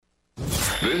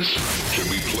This should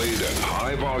be played at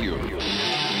high volume.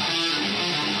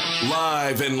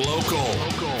 Live and local.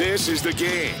 This is The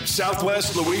Game,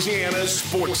 Southwest Louisiana's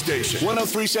sports station.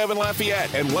 103.7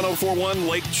 Lafayette and 104.1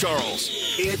 Lake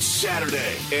Charles. It's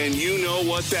Saturday, and you know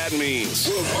what that means.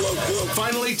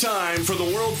 Finally time for the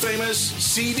world-famous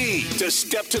CD to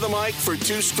step to the mic for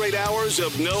 2 straight hours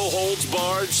of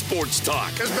no-holds-barred sports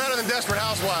talk. It's better than Desperate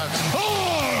Housewives.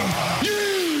 Are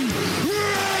you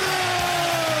ready?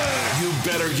 You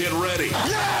better get ready.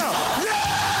 Yeah!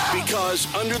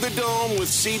 Because Under the Dome with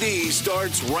CD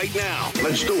starts right now.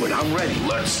 Let's do it. I'm ready.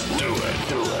 Let's do it.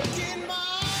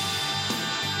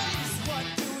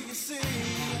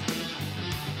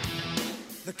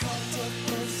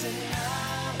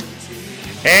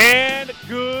 And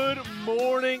good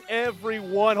morning,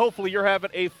 everyone. Hopefully you're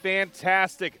having a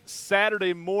fantastic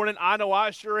Saturday morning. I know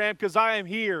I sure am, because I am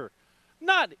here,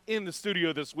 not in the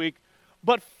studio this week,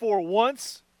 but for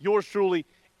once, yours truly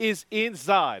is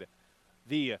inside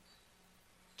the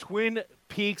Twin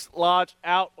Peaks Lodge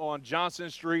out on Johnson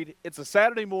Street. It's a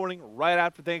Saturday morning right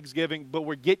after Thanksgiving, but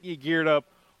we're getting you geared up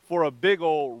for a big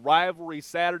old rivalry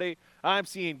Saturday. I'm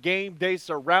seeing game day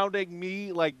surrounding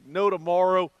me like no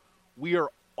tomorrow. We are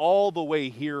all the way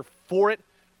here for it.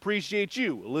 Appreciate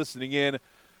you listening in.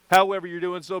 However you're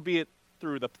doing so, be it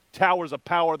through the towers of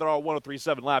power that are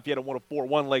 103.7 Lafayette and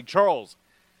 104.1 Lake Charles.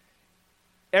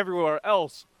 Everywhere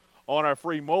else on our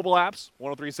free mobile apps,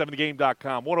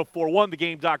 1037thegame.com,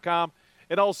 1041thegame.com,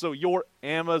 and also your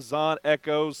Amazon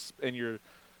Echoes and your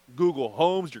Google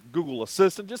Homes, your Google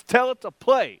Assistant. Just tell it to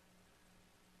play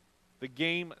The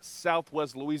Game,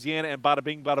 Southwest Louisiana, and bada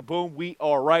bing, bada boom, we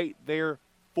are right there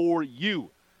for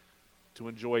you to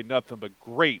enjoy nothing but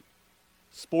great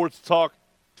sports talk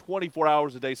 24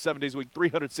 hours a day, 7 days a week,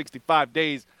 365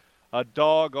 days a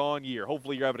doggone year.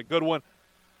 Hopefully you're having a good one.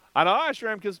 I know I sure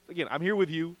am, because, again, I'm here with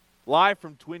you live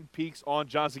from Twin Peaks on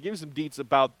Johnson. Give you some deets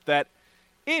about that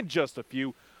in just a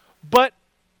few. But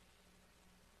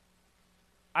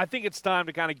I think it's time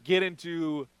to kind of get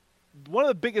into one of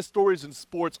the biggest stories in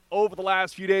sports over the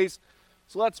last few days.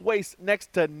 So let's waste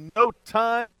next to no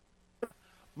time.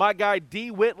 My guy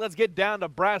D-Witt, let's get down to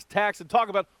brass tacks and talk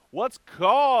about what's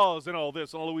causing all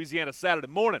this on a Louisiana Saturday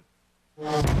morning.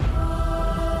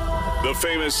 The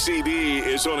famous CD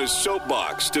is on his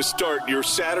soapbox to start your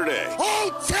Saturday.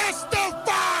 Who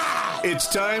testify? It's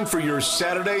time for your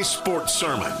Saturday sports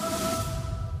sermon.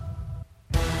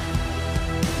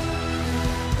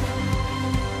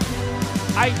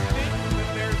 I think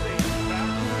that there's a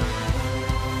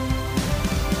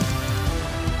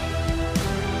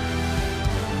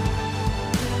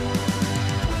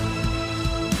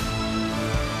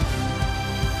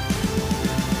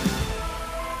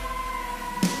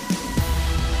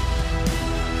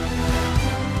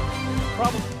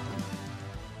problem.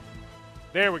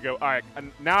 There we go. All right,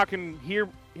 and now I can hear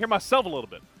myself a little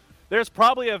bit. There's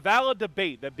probably a valid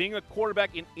debate that being a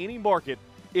quarterback in any market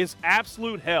is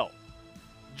absolute hell.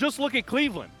 Just look at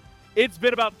Cleveland. It's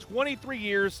been about 23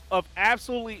 years of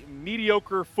absolutely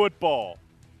mediocre football.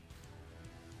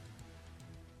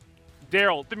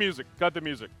 Daryl, the music. Cut the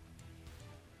music.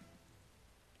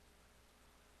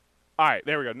 All right,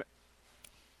 there we go.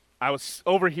 I was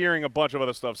overhearing a bunch of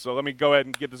other stuff, so let me go ahead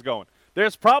and get this going.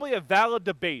 There's probably a valid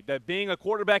debate that being a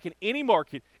quarterback in any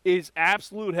market is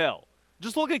absolute hell.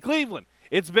 Just look at Cleveland.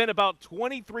 It's been about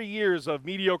 23 years of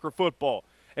mediocre football.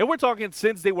 And we're talking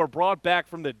since they were brought back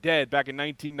from the dead back in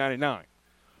 1999.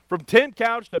 From Tim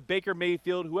Couch to Baker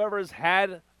Mayfield, whoever has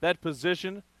had that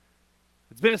position,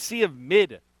 it's been a sea of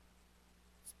mid.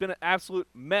 It's been an absolute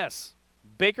mess.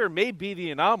 Baker may be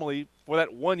the anomaly for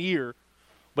that 1 year,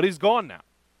 but he's gone now.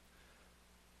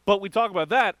 But we talk about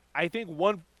that. I think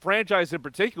one franchise in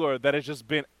particular that has just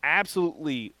been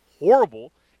absolutely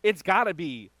horrible, it's got to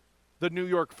be the New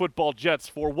York Football Jets.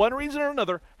 For one reason or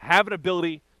another, have an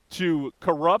ability to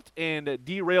corrupt and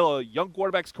derail a young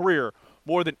quarterback's career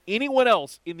more than anyone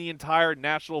else in the entire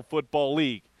National Football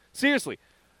League. Seriously,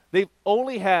 they've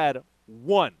only had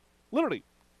one, literally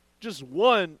just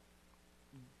one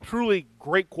truly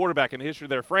great quarterback in the history of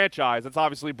their franchise. That's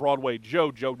obviously Broadway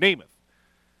Joe Namath.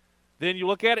 Then you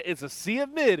look at it, it's a sea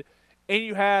of mid, and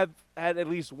you had at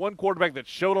least one quarterback that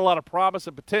showed a lot of promise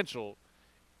and potential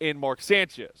in Mark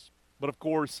Sanchez. But, of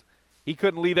course, he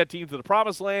couldn't lead that team to the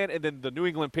promised land, and then the New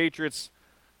England Patriots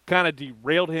kind of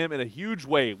derailed him in a huge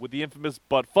way with the infamous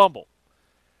butt fumble.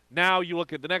 Now you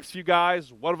look at the next few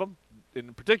guys, one of them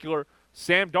in particular,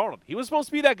 Sam Darnold. He was supposed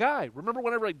to be that guy. Remember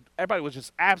when everybody was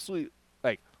just absolutely,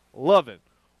 loving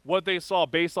what they saw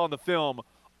based on the film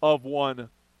of one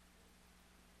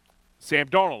Sam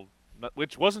Darnold,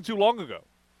 which wasn't too long ago.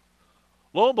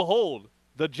 Lo and behold,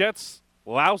 the Jets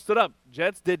loused it up.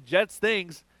 Jets did Jets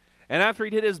things. And after he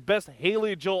did his best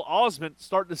Haley Joel Osment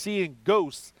starting to see in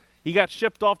ghosts, he got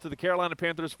shipped off to the Carolina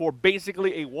Panthers for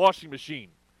basically a washing machine.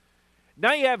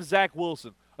 Now you have Zach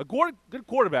Wilson, a good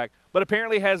quarterback, but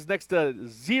apparently has next to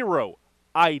zero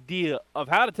idea of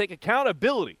how to take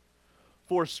accountability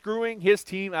for screwing his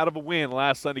team out of a win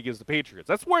last Sunday against the Patriots.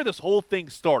 That's where this whole thing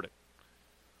started.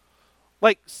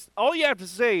 Like, all you have to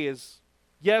say is,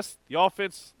 yes, the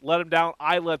offense let him down.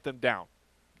 I let them down.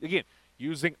 Again,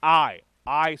 using I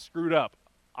screwed up.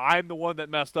 I'm the one that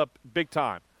messed up big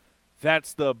time.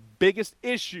 That's the biggest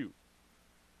issue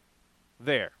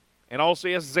there. And also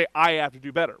he has to say, I have to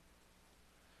do better.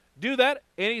 Do that,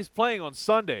 and he's playing on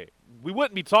Sunday. We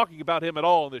wouldn't be talking about him at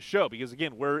all on this show because,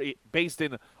 again, we're based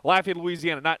in Lafayette,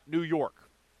 Louisiana, not New York.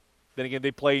 Then again,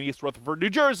 they play in East Rutherford, New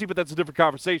Jersey, but that's a different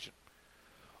conversation.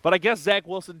 But I guess Zach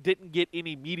Wilson didn't get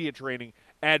any media training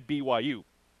at BYU.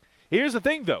 Here's the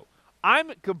thing, though.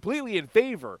 I'm completely in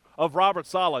favor of Robert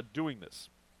Saleh doing this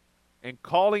and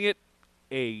calling it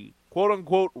a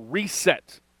quote-unquote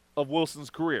reset of Wilson's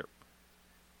career.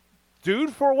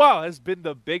 Dude, for a while, has been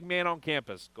the big man on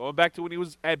campus, going back to when he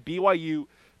was at BYU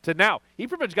to now. He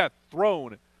pretty much got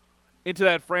thrown into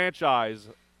that franchise,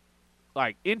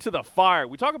 like, into the fire.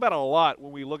 We talk about it a lot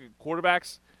when we look at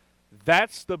quarterbacks.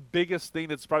 That's the biggest thing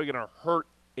that's probably going to hurt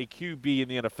a QB in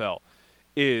the NFL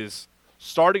is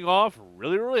starting off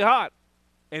really, really hot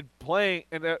and playing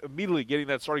and immediately getting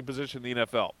that starting position in the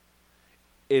NFL.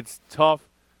 It's tough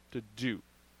to do.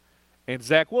 And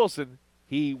Zach Wilson,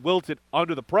 he wilted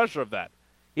under the pressure of that.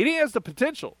 He has the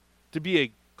potential to be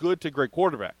a good to great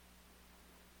quarterback.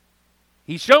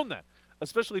 He's shown that,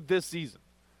 especially this season.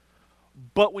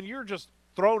 But when you're just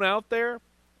thrown out there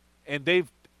and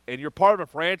you're part of a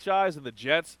franchise in the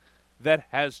Jets that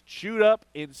has chewed up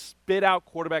and spit out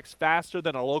quarterbacks faster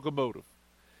than a locomotive,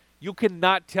 you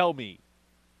cannot tell me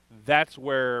that's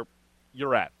where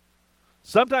you're at.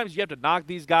 Sometimes you have to knock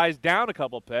these guys down a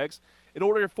couple pegs in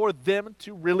order for them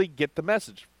to really get the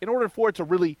message, in order for it to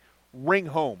really ring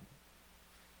home.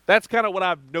 That's kind of what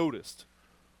I've noticed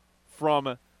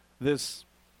from this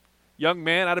young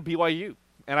man out of BYU.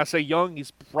 And I say young,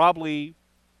 he's probably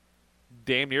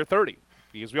damn near 30.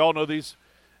 Because we all know these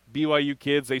BYU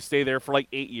kids, they stay there for like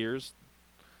 8 years.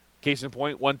 Case in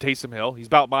point, one Taysom Hill. He's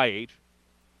about my age.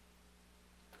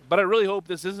 But I really hope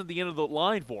this isn't the end of the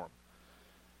line for him.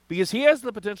 Because he has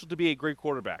the potential to be a great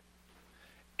quarterback.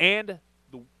 And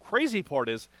the crazy part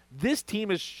is, this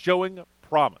team is showing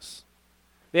promise.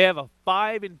 They have a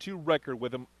 5-2 record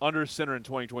with him under center in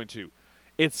 2022.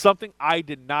 It's something I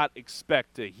did not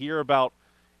expect to hear about,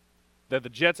 that the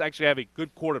Jets actually have a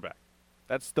good quarterback.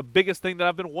 That's the biggest thing that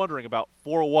I've been wondering about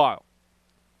for a while.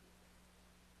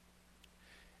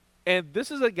 And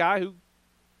this is a guy who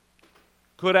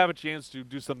could have a chance to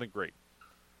do something great.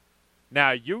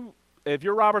 Now, if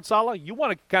you're Robert Saleh, you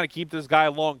want to kind of keep this guy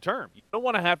long term. You don't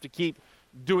want to have to keep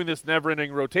doing this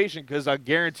never-ending rotation because I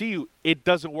guarantee you it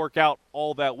doesn't work out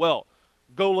all that well.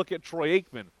 Go look at Troy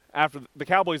Aikman after the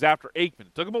Cowboys after Aikman.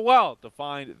 It took them a while to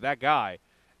find that guy,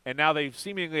 and now they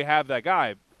seemingly have that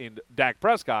guy in Dak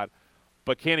Prescott,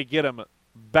 but can he get him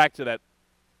back to that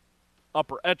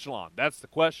upper echelon? That's the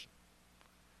question.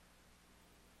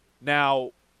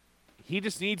 Now, he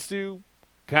just needs to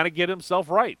kind of get himself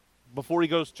right before he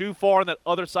goes too far on that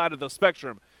other side of the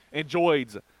spectrum and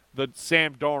joins the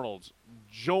Sam Darnolds,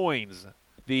 joins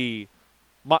the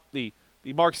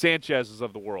Mark Sanchez's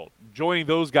of the world, joining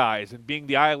those guys and being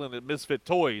the island of misfit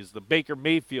toys, the Baker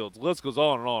Mayfields. The list goes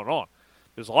on and on and on.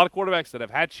 There's a lot of quarterbacks that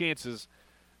have had chances.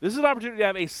 This is an opportunity to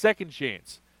have a second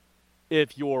chance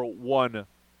if you're one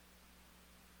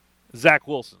Zach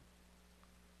Wilson.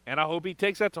 And I hope he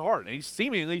takes that to heart. And he's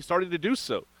seemingly starting to do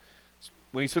so.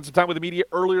 When he spent some time with the media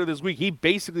earlier this week, he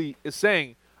basically is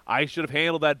saying, I should have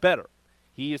handled that better.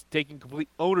 He is taking complete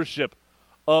ownership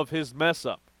of his mess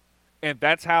up. And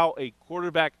that's how a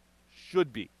quarterback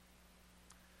should be.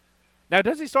 Now,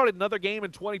 does he start another game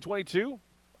in 2022?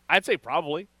 I'd say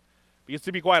probably. Because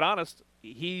to be quite honest,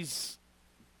 he's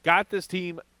got this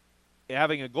team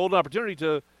having a golden opportunity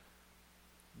to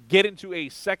get into a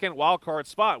second wild card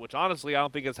spot, which honestly I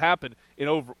don't think has happened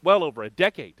in well over a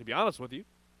decade, to be honest with you.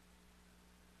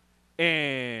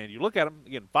 And you look at him,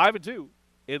 again, 5-2,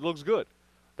 it looks good.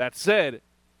 That said,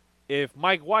 if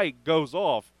Mike White goes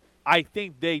off, I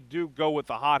think they do go with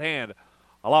the hot hand,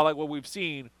 a lot like what we've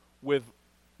seen with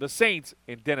the Saints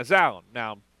and Dennis Allen.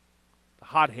 Now, the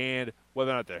hot hand,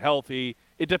 whether or not they're healthy,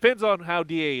 it depends on how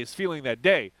DA is feeling that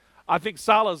day. I think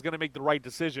Saleh is going to make the right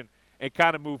decision and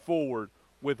kind of move forward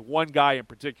with one guy in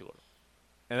particular,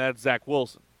 and that's Zach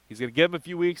Wilson. He's going to give him a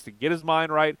few weeks to get his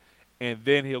mind right, and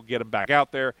then he'll get him back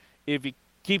out there if he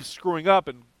keeps screwing up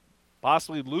and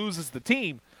possibly loses the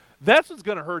team, that's what's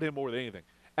going to hurt him more than anything.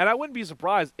 And I wouldn't be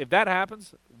surprised if that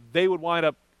happens, they would wind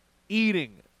up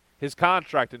eating his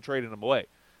contract and trading him away,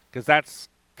 because that's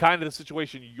kind of the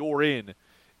situation you're in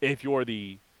if you're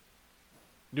the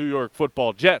New York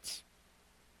Football Jets.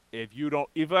 If you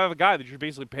have a guy that you're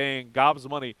basically paying gobs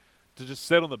of money to just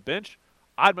sit on the bench,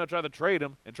 I'd much rather trade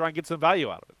him and try and get some value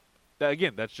out of it.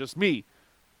 Again, that's just me.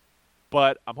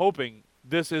 But I'm hoping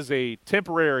this is a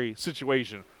temporary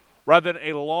situation rather than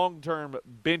a long-term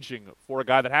benching for a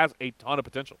guy that has a ton of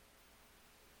potential.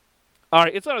 All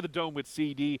right, it's Under the Dome with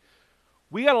CD.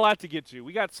 We got a lot to get to.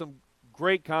 We got some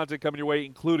great content coming your way,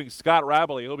 including Scott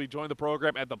Rabaley. He'll be joining the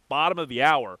program at the bottom of the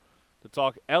hour to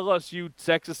talk LSU,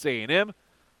 Texas A&M.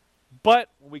 But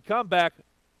when we come back,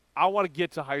 I want to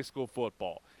get to high school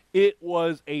football. It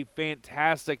was a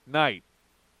fantastic night.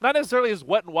 Not necessarily as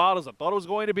wet and wild as I thought it was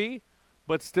going to be,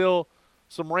 but still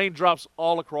some raindrops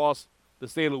all across the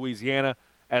state of Louisiana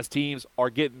as teams are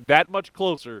getting that much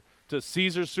closer to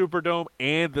Caesars Superdome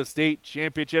and the state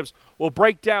championships. We'll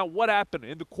break down what happened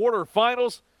in the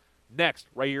quarterfinals next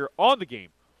right here on The Game.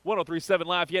 103.7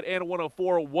 Lafayette and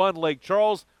 104.1 Lake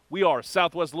Charles. We are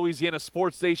Southwest Louisiana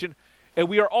Sports Station, and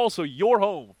we are also your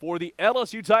home for the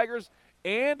LSU Tigers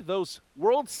and those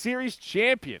World Series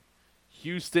champion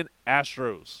Houston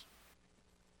Astros.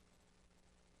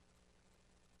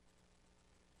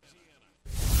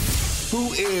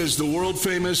 Who is the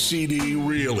world-famous CD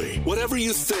really? Whatever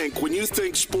you think when you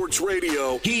think sports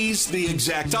radio, he's the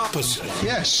exact opposite.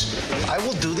 Yes, I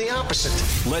will do the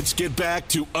opposite. Let's get back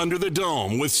to Under the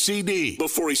Dome with CD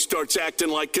before he starts acting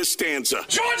like Costanza.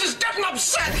 George is getting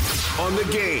upset. On The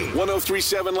Game,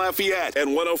 103.7 Lafayette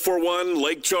and 104.1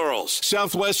 Lake Charles,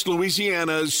 Southwest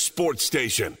Louisiana's sports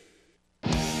station.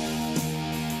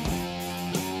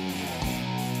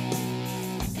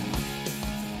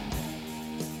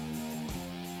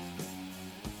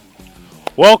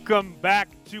 Welcome back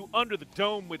to Under the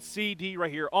Dome with CD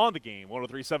right here on The Game.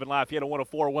 103.7 Lafayette and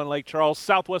 104.1 Lake Charles,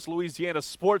 Southwest Louisiana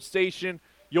Sports Station,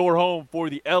 your home for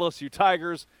the LSU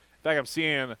Tigers. In fact, I'm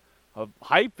seeing a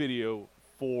hype video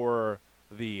for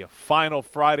the final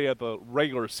Friday of the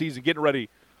regular season, getting ready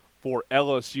for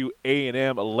LSU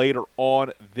A&M later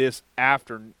on this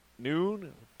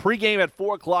afternoon. Pre-game at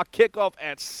 4 o'clock, kickoff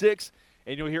at 6,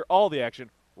 and you'll hear all the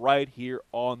action right here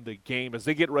on The Game as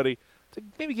they get ready to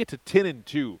maybe get to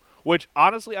 10-2, which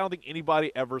honestly I don't think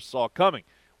anybody ever saw coming.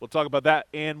 We'll talk about that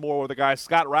and more with the guy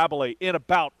Scott Rabaley in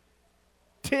about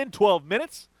 10, 12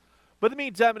 minutes. But in the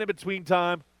meantime and in between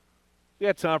time, we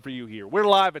got time for you here. We're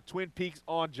live at Twin Peaks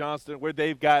on Johnston, where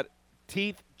they've got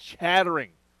teeth chattering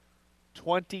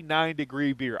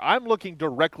 29-degree beer. I'm looking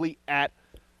directly at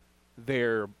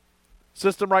their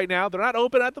system right now. They're not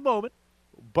open at the moment,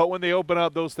 but when they open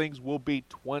up, those things will be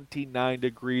 29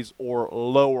 degrees or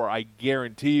lower, I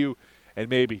guarantee you. And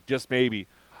maybe, just maybe,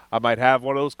 I might have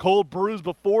one of those cold brews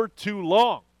before too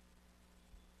long.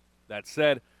 That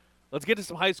said, let's get to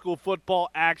some high school football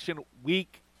action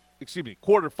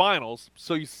quarterfinals.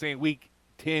 So you're saying week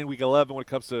 10, week 11 when it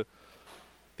comes to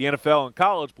the NFL and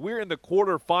college. But we're in the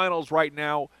quarterfinals right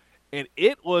now, and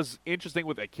it was interesting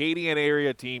with Acadian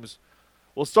area teams.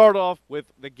 We'll start off with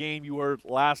the game you heard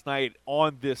last night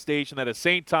on this station. That is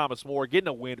St. Thomas More getting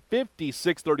a win,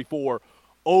 56-34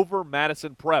 over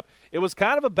Madison Prep. It was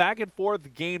kind of a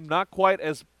back-and-forth game, not quite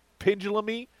as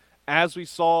pendulum-y as we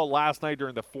saw last night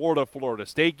during the Florida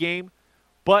State game.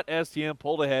 But STM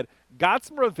pulled ahead, got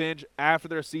some revenge after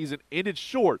their season ended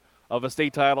short of a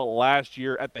state title last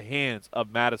year at the hands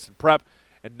of Madison Prep.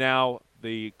 And now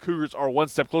the Cougars are one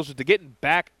step closer to getting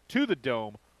back to the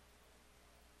Dome,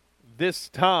 this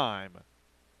time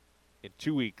in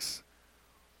 2 weeks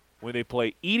when they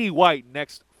play Edie White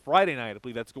next Friday night. I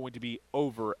believe that's going to be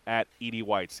over at Edie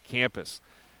White's campus.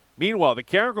 Meanwhile, the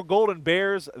Carrico Golden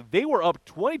Bears, they were up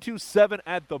 22-7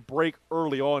 at the break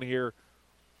early on here,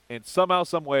 and somehow,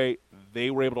 some way, they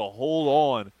were able to hold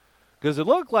on because it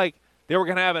looked like they were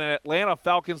going to have an Atlanta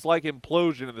Falcons-like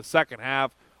implosion in the second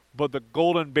half, but the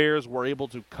Golden Bears were able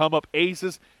to come up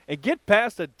aces and get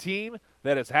past a team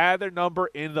that has had their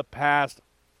number in the past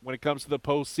when it comes to the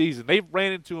postseason. They've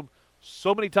ran into them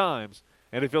so many times,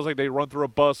 and it feels like they run through a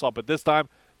buzzsaw. But this time,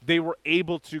 they were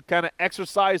able to kind of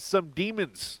exercise some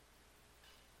demons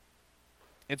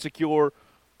and secure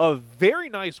a very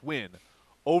nice win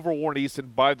over Warren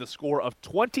Easton by the score of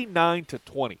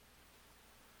 29-20.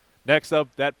 Next up,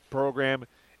 that program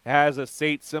has a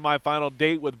state semifinal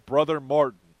date with Brother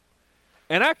Martin.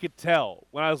 And I could tell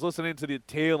when I was listening to the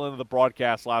tail end of the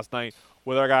broadcast last night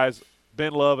with our guys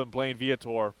Ben Love and Blaine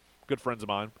Viator, good friends of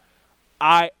mine,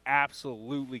 I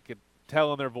absolutely could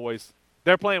tell in their voice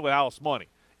They're playing with house money.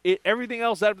 Everything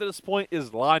else after this point is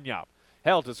lagniappe.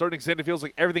 Hell, to a certain extent, it feels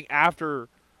like everything after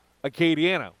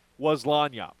Acadiana was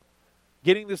lagniappe.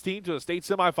 Getting this team to the state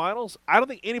semifinals, I don't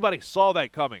think anybody saw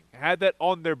that coming, had that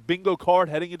on their bingo card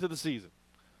heading into the season.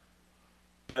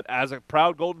 But as a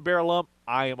proud Golden Bear alum,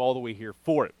 I am all the way here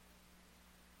for it.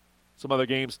 Some other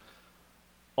games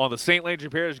on the St. Landry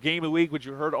Parish Game of the Week, which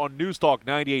you heard on News Talk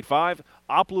 98.5.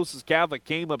 Opelousas Catholic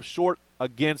came up short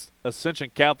against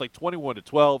Ascension Catholic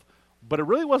 21-12, but it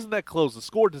really wasn't that close. The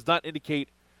score does not indicate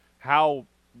how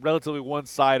relatively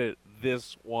one-sided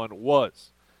this one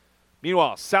was.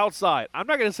 Meanwhile, Southside, I'm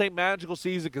not going to say magical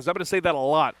season because I'm going to say that a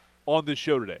lot on this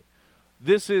show today.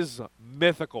 This is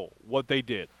mythical, what they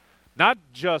did. Not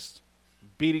just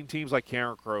beating teams like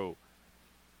Karen Crow,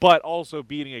 but also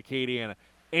beating Acadiana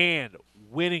and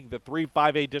winning the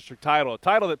 3-5A district title, a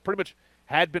title that pretty much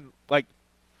had been, like,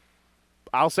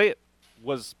 I'll say it,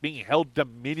 was being held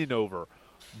dominion over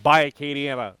by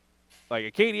Acadiana.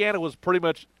 Like, Acadiana was pretty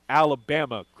much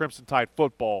Alabama Crimson Tide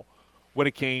football when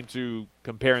it came to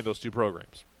comparing those two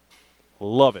programs.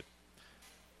 Love it.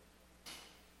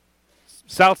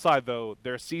 Southside, though,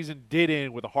 their season did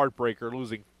end with a heartbreaker,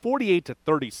 losing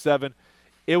 48-37.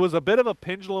 It was a bit of a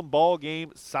pendulum ball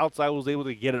game. Southside was able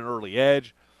to get an early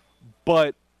edge,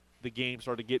 but the game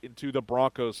started to get into the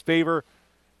Broncos' favor,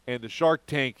 and the Shark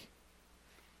Tank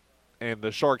and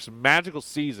the Sharks' magical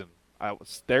season. I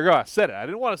said it. I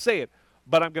didn't want to say it,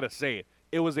 but I'm going to say it.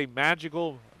 It was a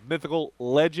magical, mythical,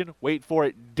 legend, wait for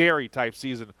it, dairy-type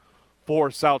season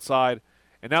for Southside.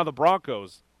 And now the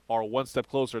Broncos are one step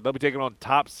closer. They'll be taking on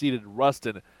top-seeded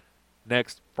Ruston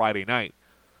next Friday night.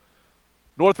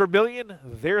 North Vermilion,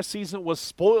 their season was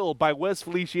spoiled by West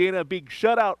Feliciana being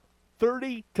shut out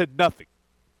 30-0.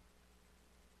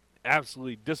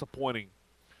 Absolutely disappointing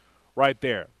right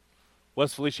there.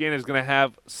 West Feliciana is going to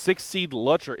have 6-seed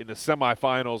Lutcher in the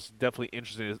semifinals. Definitely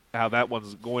interesting how that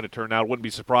one's going to turn out. Wouldn't be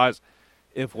surprised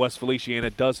if West Feliciana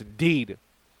does indeed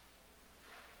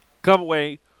come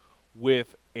away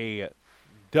with a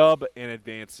dub and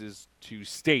advances to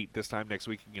state this time next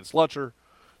week against Lutcher,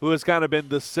 who has kind of been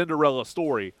the Cinderella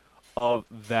story of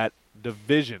that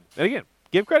division. And again,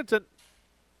 give credit to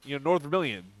North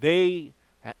Vermilion. They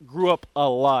grew up a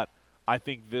lot, I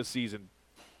think, this season,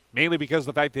 mainly because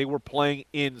of the fact they were playing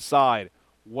inside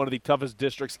one of the toughest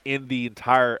districts in the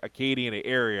entire Acadiana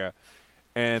area,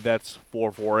 and that's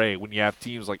 4-4A. When you have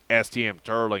teams like STM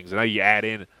Turlings, and now you add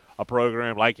in a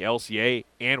program like LCA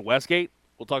and Westgate.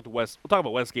 We'll talk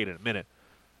about Westgate in a minute.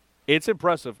 It's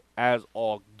impressive as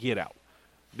all get out.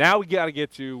 Now we got to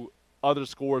get to other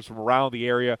scores from around the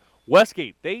area.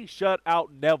 Westgate, they shut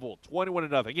out Neville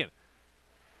 21-0. Again,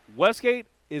 Westgate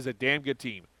is a damn good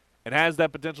team and has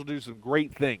that potential to do some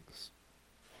great things.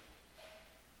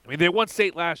 I mean, they won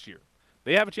state last year.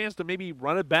 They have a chance to maybe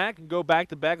run it back and go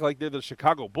back-to-back like they're the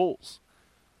Chicago Bulls.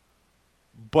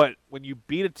 But when you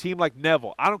beat a team like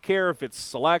Neville, I don't care if it's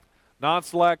select,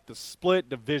 non-select, the split,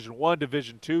 Division I,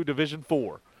 Division II, Division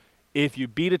IV. If you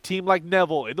beat a team like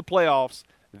Neville in the playoffs,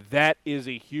 that is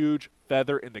a huge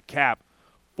feather in the cap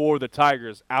for the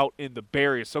Tigers out in the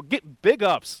Berries. So get big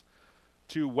ups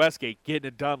to Westgate getting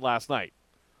it done last night.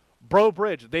 Breaux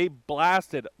Bridge, they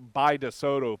blasted by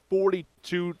DeSoto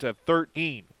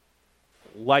 42-13.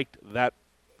 Liked that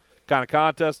kind of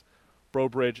contest. Breaux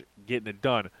Bridge getting it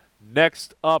done.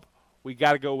 Next up, we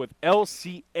got to go with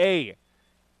LCA.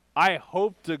 I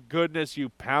hope to goodness you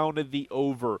pounded the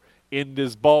over in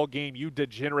this ball game, you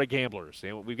degenerate gamblers.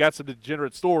 And we've got some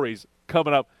degenerate stories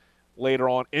coming up later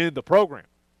on in the program.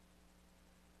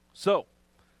 So,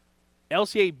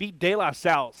 LCA beat De La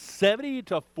Salle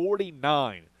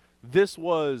 70-49. This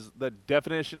was the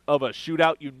definition of a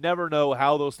shootout. You never know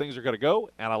how those things are going to go,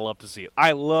 and I love to see it.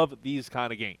 I love these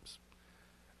kind of games.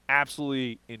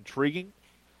 Absolutely intriguing.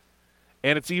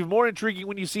 And it's even more intriguing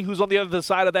when you see who's on the other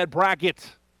side of that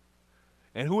bracket.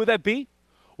 And who would that be?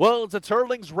 Well, it's the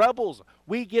Turlings Rebels.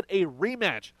 We get a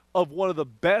rematch of one of the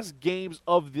best games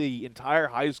of the entire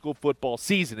high school football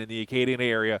season in the Acadiana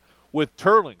area, with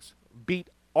Turlings beat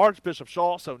Archbishop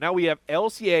Shaw. So now we have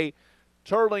LCA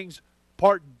Turlings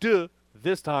Part 2,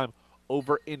 this time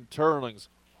over in Turlings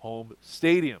home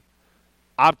stadium.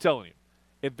 I'm telling you,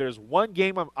 if there's one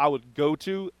game I would go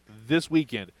to this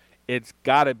weekend, it's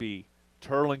got to be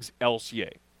Turlings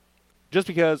LCA, just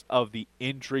because of the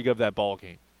intrigue of that ball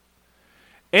game.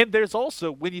 And there's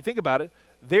also, when you think about it,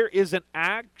 there is an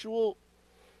actual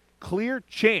clear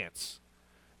chance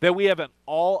that we have an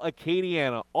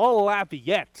all-Acadiana,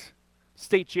 all-Lafayette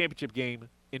state championship game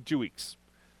in 2 weeks.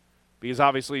 Because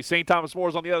obviously St. Thomas More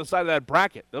is on the other side of that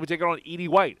bracket. They'll be taking on Edie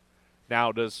White.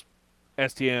 Now, does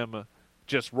STM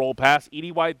just roll past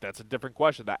Edie White? That's a different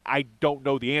question that I don't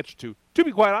know the answer to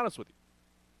be quite honest with you.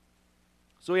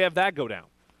 So we have that go down.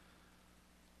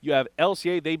 You have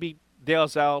LCA, they beat De La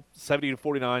Salle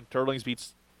 70-49. Turtlings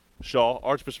beats Shaw,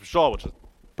 Archbishop Shaw, which is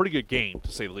a pretty good game,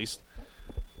 to say the least.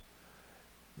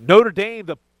 Notre Dame,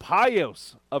 the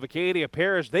Pios of Acadia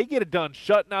Parish, they get it done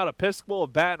shutting out Episcopal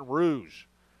of Baton Rouge.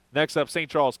 Next up, St.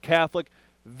 Charles Catholic.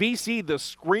 VC, the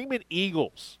Screaming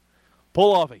Eagles,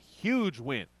 pull off a huge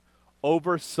win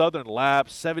over Southern Lab,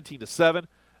 17-7.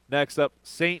 Next up,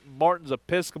 St. Martin's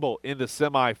Episcopal in the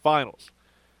semifinals.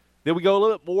 Then we go a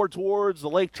little bit more towards the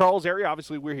Lake Charles area.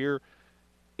 Obviously, we're here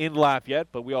in Lafayette,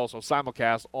 but we also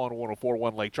simulcast on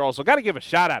 104.1 Lake Charles. So got to give a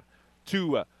shout-out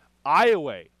to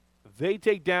Iowa. They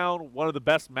take down one of the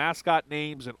best mascot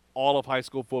names in all of high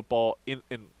school football, in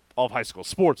all of high school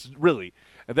sports, really.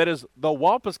 And that is the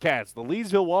Wampus Cats. The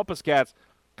Leesville Wampus Cats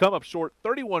come up short,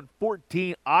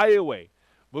 31-14 Iowa.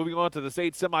 Moving on to the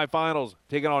state semifinals,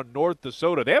 taking on North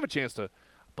DeSoto. They have a chance to, I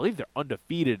believe they're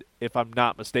undefeated, if I'm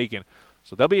not mistaken.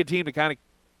 So they'll be a team to kind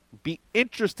of be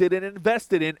interested and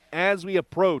invested in as we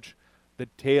approach the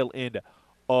tail end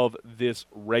of this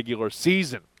regular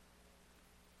season.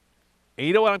 And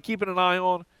you know what I'm keeping an eye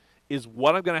on is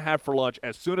what I'm going to have for lunch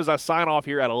as soon as I sign off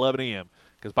here at 11 a.m.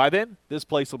 Because by then, this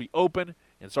place will be open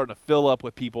and starting to fill up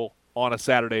with people on a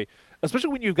Saturday, especially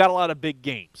when you've got a lot of big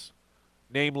games.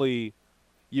 Namely,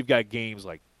 you've got games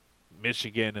like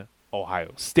Michigan,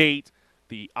 Ohio State,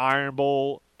 the Iron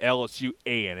Bowl, LSU,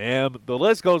 A&M. The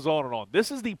list goes on and on.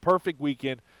 This is the perfect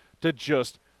weekend to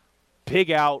just pig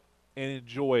out and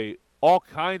enjoy all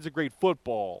kinds of great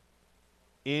football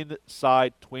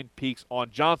inside Twin Peaks on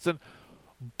Johnson.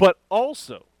 But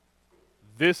also,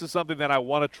 this is something that I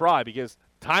want to try because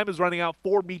time is running out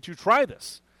for me to try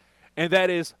this, and that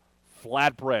is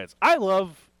flatbreads. I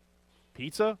love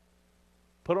pizza.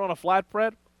 Put it on a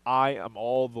flatbread, I am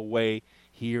all the way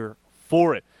here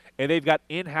for it. And they've got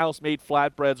in-house made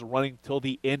flatbreads running till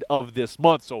the end of this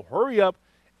month. So hurry up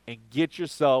and get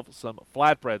yourself some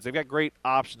flatbreads. They've got great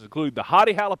options, including the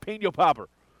Hottie Jalapeno Popper,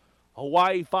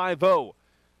 Hawaii 5-0,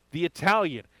 the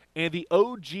Italian, and the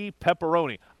OG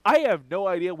Pepperoni. I have no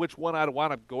idea which one I'd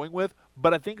wind up going with,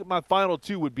 but I think my final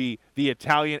two would be the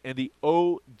Italian and the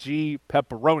OG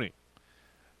Pepperoni.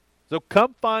 So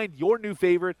come find your new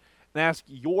favorite and ask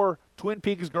your Twin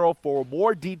Peaks girl for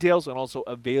more details and also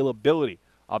availability.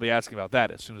 I'll be asking about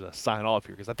that as soon as I sign off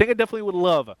here because I think I definitely would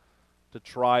love to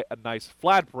try a nice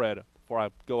flatbread before I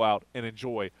go out and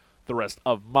enjoy the rest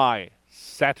of my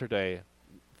Saturday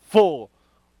full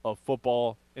of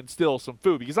football and still some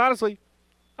food. Because honestly,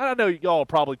 I know y'all are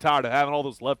probably tired of having all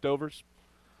those leftovers.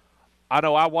 I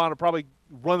know I want to probably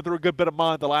run through a good bit of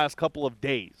mine the last couple of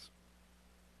days.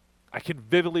 I can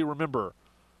vividly remember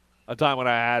a time when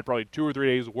I had probably 2 or 3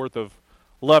 days worth of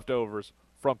leftovers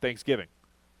from Thanksgiving.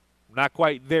 I'm not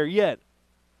quite there yet,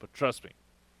 but trust me.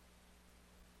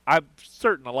 I'm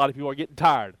certain a lot of people are getting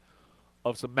tired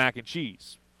of some mac and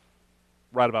cheese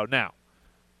right about now.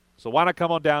 So why not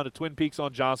come on down to Twin Peaks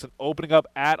on Johnson, opening up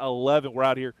at 11. We're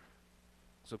out here.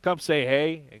 So come say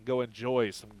hey and go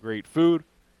enjoy some great food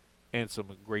and some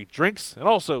great drinks and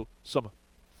also some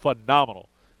phenomenal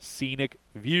scenic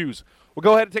views. We'll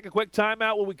go ahead and take a quick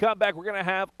timeout. When we come back, we're going to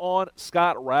have on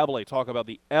Scott Rabelais talk about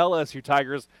the LSU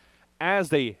Tigers as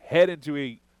they head into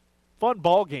a fun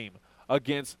ball game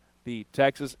against the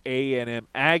Texas A&M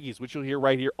Aggies, which you'll hear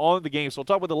right here on the game. So we'll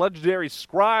talk with the legendary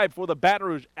scribe for the Baton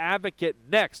Rouge Advocate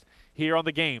next here on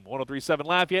the game. 103.7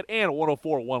 Lafayette and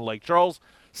 104.1 Lake Charles,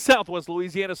 Southwest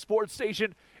Louisiana Sports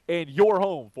Station, and your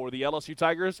home for the LSU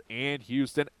Tigers and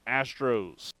Houston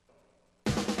Astros.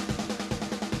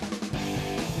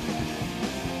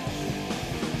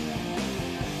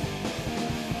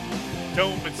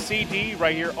 Dome and CD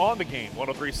right here on the game.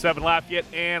 103.7 Lafayette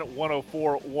and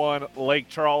 104.1 Lake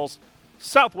Charles,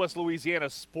 Southwest Louisiana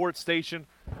Sports Station,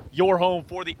 your home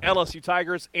for the LSU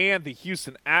Tigers and the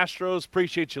Houston Astros.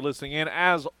 Appreciate you listening in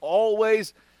as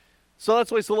always. So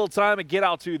let's waste a little time and get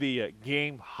out to the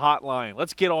game hotline.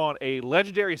 Let's get on a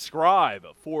legendary scribe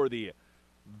for the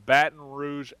Baton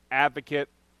Rouge Advocate,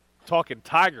 talking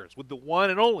Tigers with the one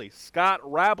and only Scott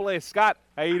Rabelais. Scott,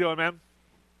 how you doing, man?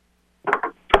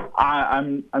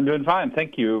 I'm doing fine,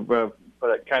 thank you for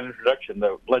that kind introduction.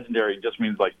 The legendary just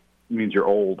means you're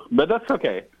old, but that's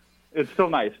okay. It's still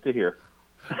nice to hear.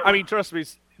 I mean, trust me,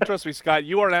 Scott.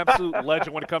 You are an absolute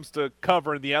legend when it comes to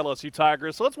covering the LSU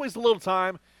Tigers. So let's waste a little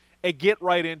time and get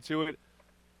right into it.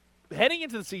 Heading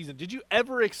into the season, did you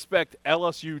ever expect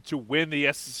LSU to win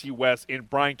the SEC West in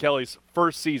Brian Kelly's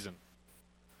first season?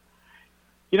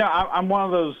 I'm one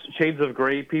of those shades of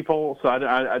gray people, so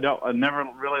I never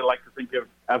really like to think of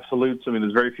absolutes. I mean,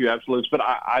 there's very few absolutes, but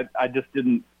I just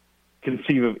didn't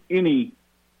conceive of any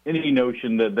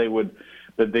notion that they would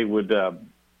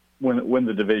win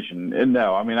the division. And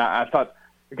no, I mean, I thought,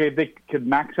 okay, they could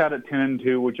max out at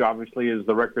 10-2, which obviously is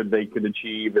the record they could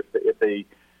achieve if they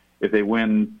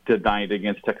win tonight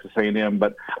against Texas A&M.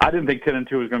 But I didn't think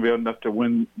 10-2 was going to be enough to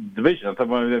win the division. I thought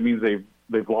that means they've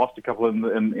lost a couple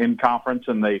in conference,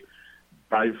 and they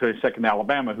probably finished second to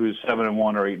Alabama, who's 7-1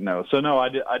 or 8-0. So no, I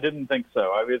didn't think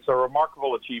so. I mean, it's a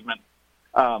remarkable achievement.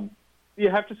 You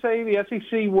have to say the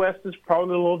SEC West is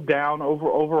probably a little down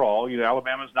overall.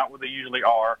 Alabama's not where they usually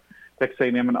are. Texas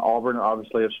A&M and Auburn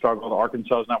obviously have struggled.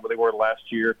 Arkansas is not where they were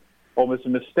last year. Ole Miss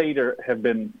and Miss State have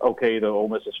been okay, though Ole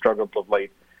Miss has struggled of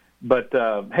late. But,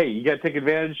 hey, you got to take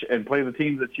advantage and play the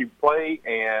teams that you play,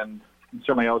 and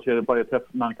certainly LSU had to play a tough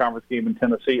non-conference game in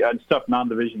Tennessee, a tough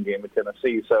non-division game in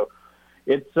Tennessee. So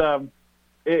it's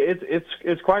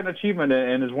quite an achievement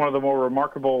and is one of the more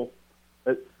remarkable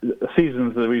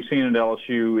seasons that we've seen in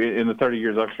LSU in the 30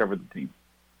 years I've covered the team.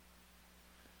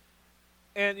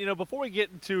 And, before we get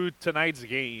into tonight's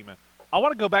game, I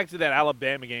want to go back to that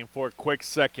Alabama game for a quick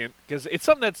second, because it's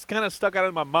something that's kind of stuck out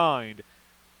in my mind,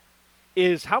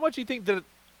 is how much you think that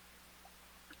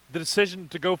the decision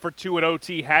to go for 2 at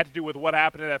OT had to do with what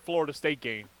happened in that Florida State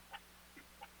game?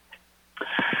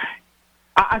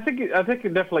 I think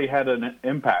it definitely had an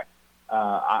impact.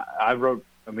 I wrote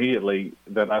immediately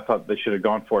that I thought they should have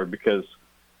gone for it because,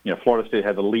 Florida State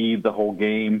had to lead the whole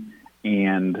game,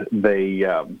 and they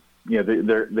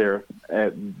their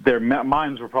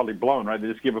minds were probably blown, right? They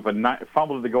just give up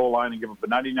fumble at the goal line and give up a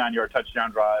 99-yard touchdown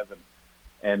drive,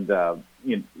 and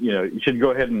you should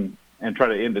go ahead and try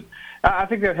to end it. I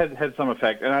think that had some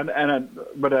effect,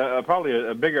 but probably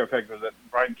a bigger effect was that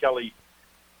Brian Kelly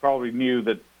probably knew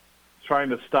that trying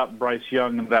to stop Bryce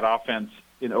Young in that offense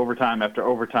in overtime after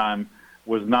overtime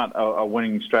was not a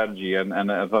winning strategy, and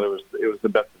I thought it was the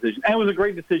best decision, and it was a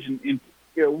great decision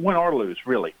win or lose,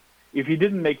 really. If you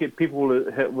didn't make it, people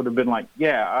would have been like,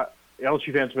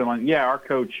 LSU fans would have been like, our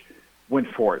coach went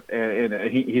for it, and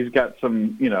he's got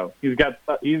some, he's got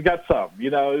some, he's got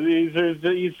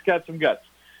some guts,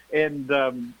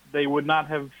 and they would not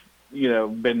have,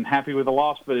 been happy with the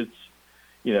loss. But it's,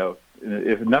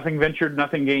 if nothing ventured,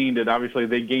 nothing gained, and obviously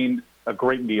they gained a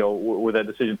great deal with that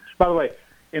decision. By the way,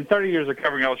 in 30 years of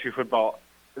covering LSU football,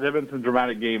 there have been some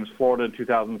dramatic games. Florida in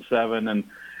 2007,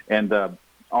 and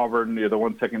Auburn, the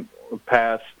 1 second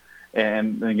pass,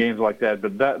 and games like that.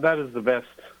 But that is the best.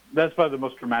 That's probably the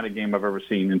most dramatic game I've ever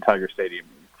seen in Tiger Stadium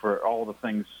for all the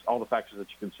factors that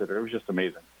you consider. It was just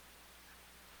amazing.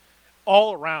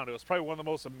 All around, it was probably one of the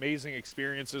most amazing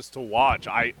experiences to watch.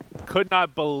 I could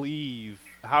not believe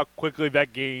how quickly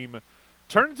that game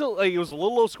turned into, it was a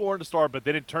little low scoring to start, but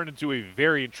then it turned into a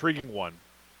very intriguing one.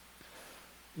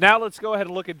 Now let's go ahead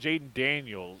and look at Jayden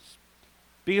Daniels.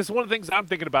 Because one of the things I'm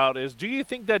thinking about is, do you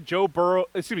think that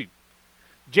Jayden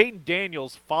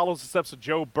Daniels follows the steps of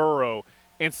Joe Burrow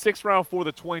and sticks around for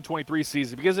the 2023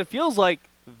 season? Because it feels like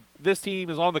this team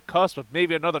is on the cusp of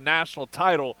maybe another national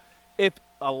title if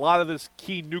a lot of this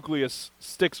key nucleus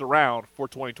sticks around for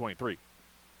 2023.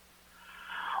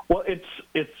 Well,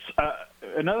 it's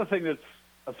another thing that's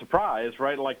a surprise,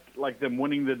 right? Like them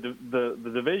winning the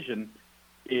division,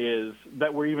 is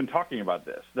that we're even talking about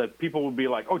this, that people would be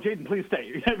like, oh, Jayden, please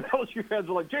stay. LSU fans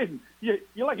are like, Jayden, you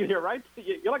like it here, right?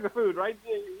 You like the food, right?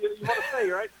 You want to stay,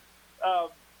 right?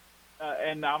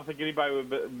 And I don't think anybody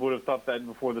would have thought that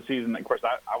before the season. Of course,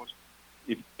 I was,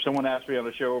 if someone asked me on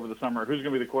the show over the summer, who's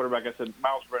going to be the quarterback, I said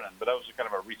Miles Brennan, but that was kind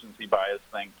of a recency bias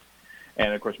thing.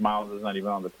 And, of course, Miles is not even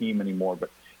on the team anymore. But,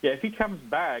 yeah, if he comes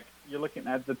back, you're looking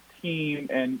at the team,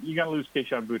 and you're going to lose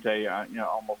Kayshon Boutte,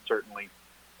 almost certainly.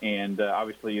 And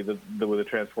obviously, with the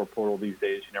transfer portal these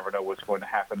days, you never know what's going to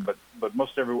happen. But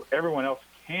most everyone else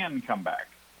can come back.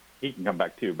 He can come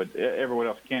back too, but everyone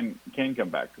else can come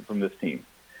back from this team,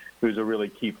 who's a really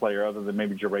key player, other than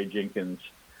maybe Jeray Jenkins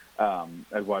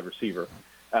as wide receiver.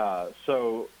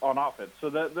 So on offense, so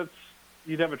that's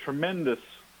you'd have a tremendous,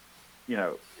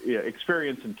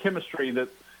 experience and chemistry that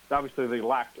obviously they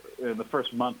lacked in the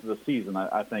first month of the season.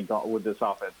 I think with this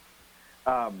offense.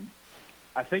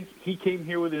 I think he came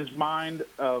here with his mind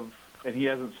of, and he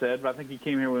hasn't said, but I think he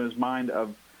came here with his mind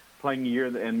of playing a year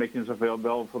and making himself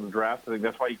available for the draft. I think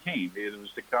that's why he came. It was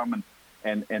to come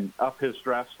and up his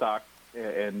draft stock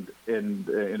and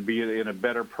be in a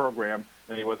better program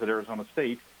than he was at Arizona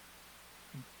State.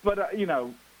 But,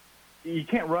 you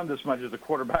can't run this much as a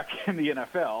quarterback in the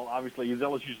NFL. Obviously, he's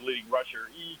LSU's leading rusher.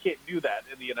 You can't do that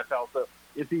in the NFL. So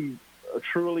is he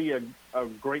truly a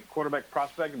great quarterback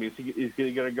prospect? I mean, is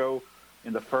he going to go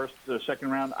in the first or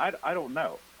second round? I don't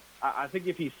know. I think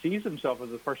if he sees himself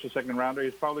as a first or second rounder,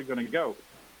 he's probably going to go.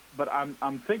 But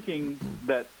I'm thinking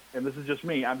that, and this is just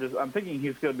me, I'm thinking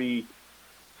he's going to be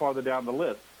farther down the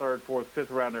list, third, fourth, fifth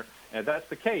rounder. And if that's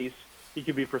the case, he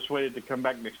could be persuaded to come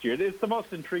back next year. It's the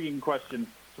most intriguing question,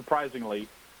 surprisingly,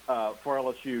 for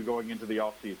LSU going into the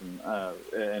offseason.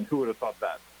 And who would have thought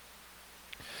that?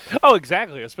 Oh,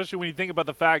 exactly, especially when you think about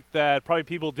the fact that probably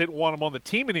people didn't want him on the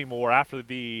team anymore after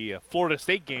the Florida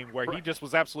State game where he just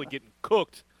was absolutely getting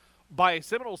cooked by a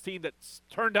Seminoles team that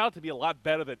turned out to be a lot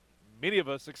better than many of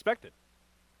us expected.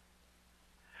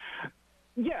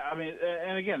 Yeah, I mean,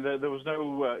 and again, there was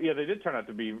no. They did turn out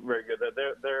to be very good.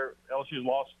 Their LSU's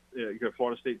lost.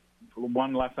 Florida State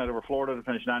won last night over Florida to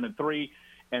finish 9-3,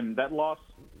 and that loss,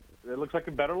 it looks like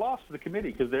a better loss to the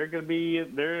committee because they're going to be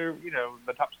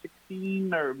the top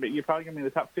 16, or you're probably going to be in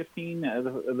the top 15 of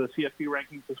the CFP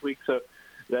rankings this week. So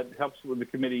that helps with the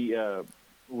committee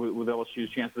with LSU's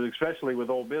chances, especially with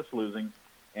Ole Miss losing,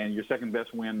 and your second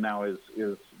best win now is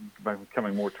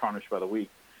becoming more tarnished by the week.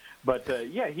 But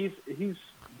he's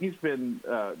been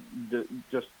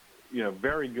just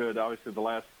very good. Obviously, the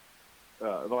last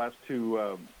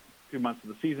 2 months of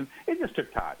the season, it just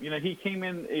took time. He came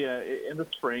in the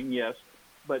spring, yes,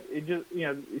 but it just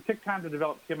it took time to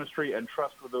develop chemistry and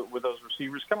trust with those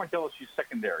receivers. Kind of like LSU's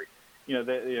secondary.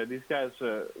 These guys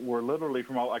were literally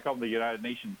from I call them the United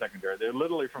Nations secondary. They're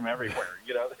literally from everywhere.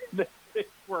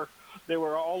 They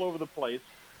were all over the place,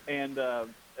 and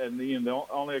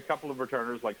only a couple of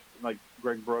returners like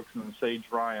Greg Brooks and Sage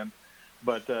Ryan,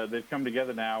 but they've come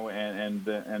together now and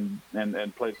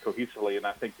played cohesively, and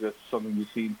I think that's something you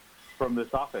see from this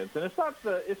offense. And it's not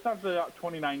the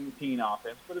 2019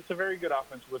 offense, but it's a very good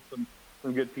offense with some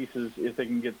good pieces if they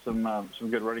can get some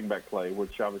good running back play,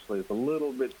 which obviously is a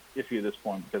little bit iffy at this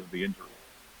point because of the injury.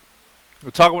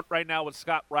 We're talking right now with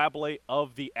Scott Rabalais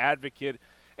of The Advocate.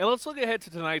 And let's look ahead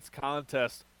to tonight's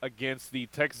contest against the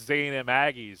Texas A&M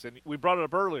Aggies. And we brought it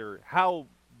up earlier how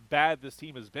bad this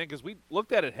team has been because we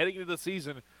looked at it heading into the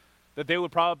season that they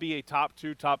would probably be a top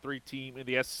 2, top 3 team in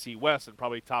the SEC West and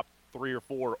probably top 3 or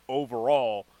 4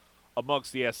 overall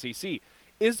amongst the SEC.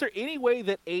 Is there any way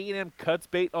that A&M cuts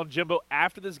bait on Jimbo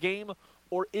after this game,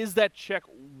 or is that check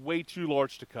way too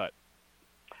large to cut?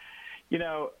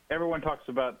 Everyone talks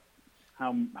about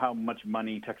how much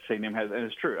money Texas A&M has, and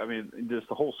it's true. I mean, just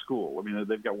the whole school. I mean,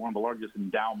 they've got one of the largest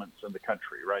endowments in the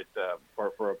country, right,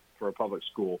 for a public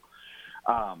school.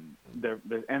 And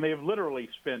they've literally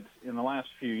spent in the last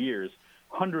few years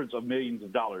hundreds of millions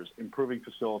of dollars improving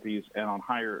facilities and on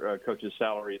higher coaches'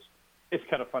 salaries. It's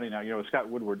kind of funny now. Scott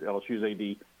Woodward, LSU's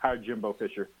AD, hired Jimbo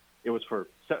Fisher. It was for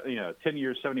 10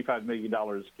 years, $75 million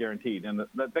guaranteed, and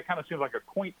that kind of seems like a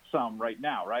quaint sum right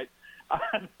now, right?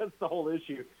 That's the whole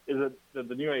issue. Is that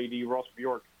the new AD, Ross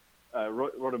Bjork,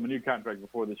 wrote him a new contract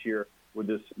before this year with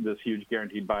this huge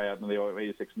guaranteed buyout, and they owe him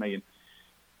 $86 million.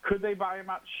 Could they buy him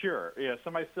out? Sure. Yeah,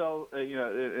 somebody sell. And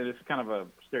it's kind of a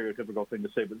stereotypical thing to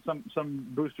say, but some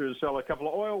boosters sell a couple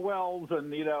of oil wells,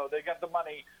 and they got the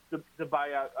money to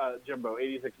buy out Jimbo,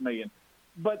 $86 million.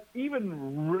 But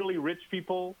even really rich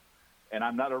people, and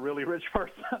I'm not a really rich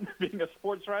person, being a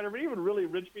sports writer, but even really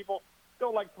rich people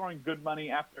don't like throwing good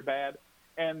money after bad,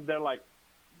 and they're like,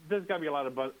 there's got to be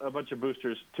a bunch of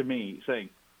boosters to me saying,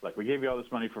 like, we gave you all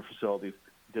this money for facilities.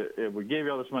 We gave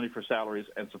you all this money for salaries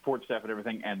and support staff and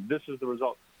everything, and this is the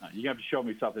result. Now, you have to show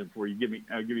me something before you give you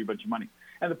a bunch of money.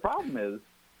 And the problem is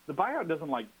the buyout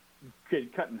doesn't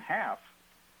get cut in half,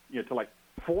 to like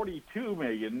 $42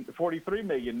 million, $43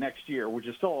 million next year, which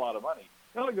is still a lot of money.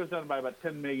 It only goes down by about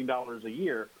 $10 million a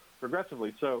year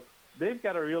progressively. So they've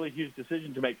got a really huge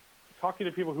decision to make. Talking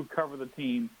to people who cover the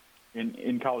team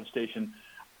in College Station,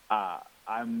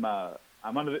 I'm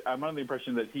under the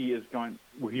impression that he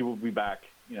will be back.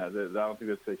 I don't think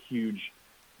that's a huge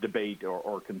debate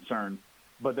or concern,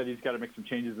 but that he's got to make some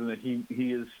changes, and that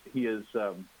he is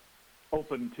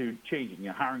open to changing,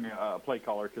 hiring a play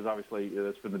caller, because obviously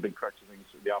that's been the big crux of things.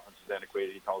 The offense is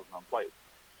antiquated. He calls them on plays.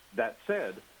 That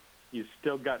said, he's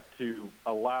still got to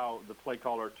allow the play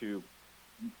caller to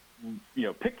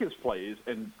pick his plays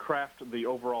and craft the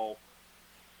overall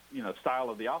style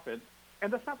of the offense,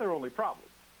 and that's not their only problem.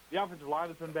 The offensive line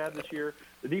has been bad this year.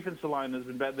 The defensive line has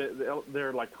been bad.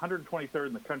 They're like 123rd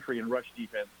in the country in rush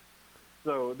defense.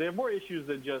 So they have more issues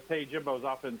than just, hey, Jimbo's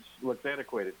offense looks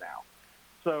antiquated now.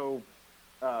 So,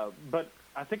 but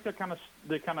I think they're kind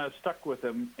of stuck with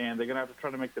him, and they're going to have to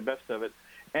try to make the best of it.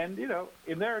 And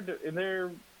in their,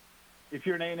 if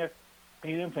you're an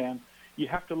A&M fan, you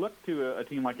have to look to a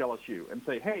team like LSU and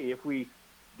say, hey, if we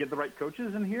get the right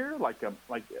coaches in here, like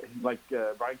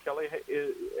Brian Kelly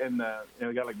and a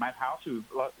guy like Matt House, who's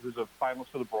a finalist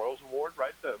for the Broyles Award,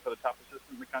 right, for the top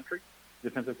assistant in the country,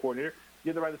 defensive coordinator.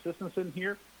 Get the right assistants in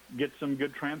here, get some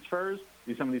good transfers.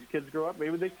 See some of these kids grow up.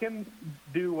 Maybe they can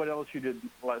do what LSU did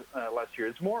last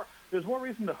year. There's more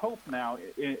reason to hope now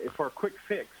for a quick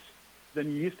fix than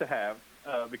you used to have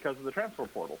because of the transfer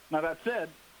portal. Now, that said,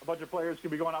 a bunch of players could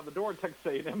be going out the door at Texas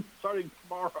A&M starting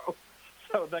tomorrow,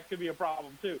 so that could be a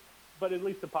problem too. But at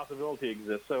least the possibility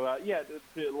exists. So,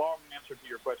 the long answer to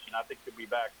your question, I think could be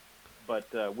back,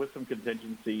 but with some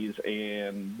contingencies,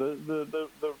 and the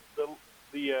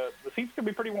seats could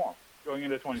be pretty warm going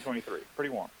into 2023. Pretty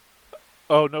warm.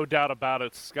 Oh, no doubt about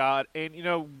it, Scott. And,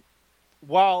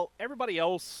 while everybody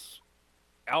else,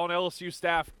 Allen LSU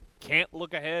staff, can't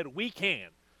look ahead, we can.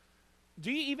 Do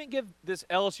you even give this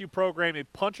LSU program a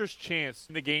puncher's chance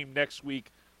in the game next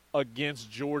week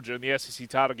against Georgia in the SEC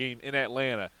title game in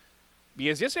Atlanta?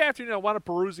 Because yesterday afternoon I wound up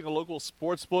perusing a local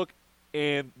sports book,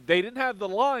 and they didn't have the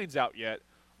lines out yet,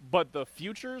 but the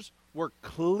futures were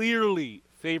clearly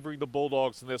favoring the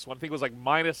Bulldogs in this one. I think it was like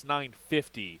minus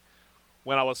 950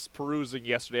 when I was perusing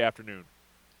yesterday afternoon.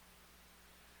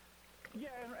 Yeah,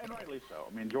 and rightly so.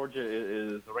 I mean, Georgia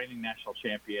is the reigning national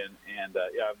champion, and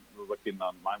I'm looking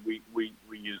online. We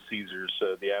use Caesars,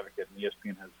 the Advocate, and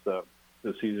ESPN has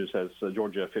the Caesars has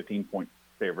Georgia a 15-point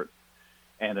favorite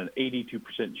and an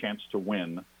 82% chance to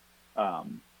win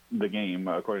the game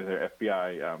according to their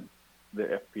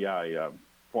FBI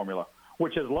formula,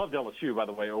 which has loved LSU, by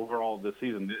the way, overall this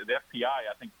season. The FBI,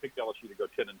 I think, picked LSU to go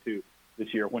 10-2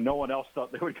 this year when no one else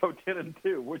thought they would go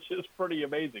 10-2, which is pretty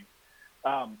amazing.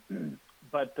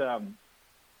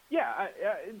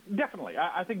 Definitely.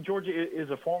 I think Georgia is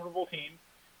a formidable team.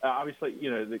 Obviously,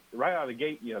 right out of the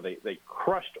gate, they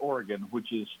crushed Oregon,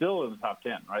 which is still in the top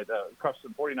 10, right? Crushed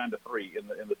them 49-3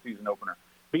 in the season opener.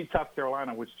 Beat South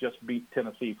Carolina, which just beat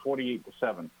Tennessee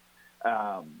 48-7.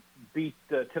 Beat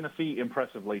Tennessee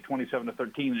impressively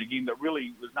 27-13 in a game that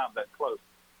really was not that close.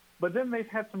 But then they've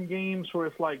had some games where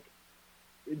it's like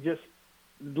it just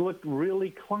looked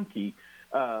really clunky.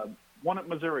 One at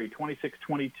Missouri,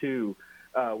 26-22.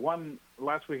 One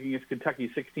last week against Kentucky,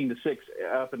 16-6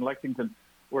 up in Lexington,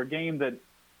 where a game that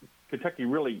Kentucky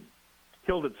really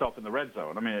killed itself in the red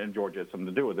zone. I mean, and Georgia had something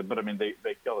to do with it, but I mean, they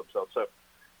killed themselves. So,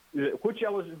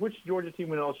 which Georgia team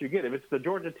will LSU get? If it's the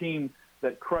Georgia team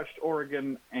that crushed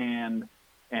Oregon and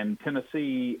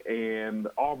Tennessee and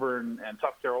Auburn and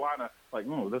South Carolina, this is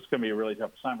going to be a really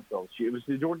tough assignment for LSU. It was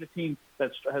the Georgia team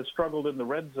that has struggled in the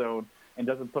red zone and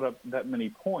doesn't put up that many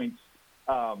points.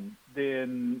 I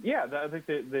think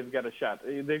they've got a shot.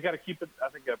 They've got to keep it, I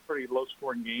think, a pretty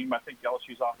low-scoring game. I think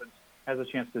LSU's offense has a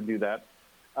chance to do that.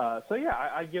 I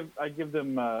give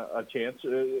them a chance.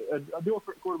 A dual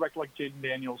quarterback like Jaden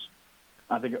Daniels,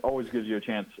 I think, it always gives you a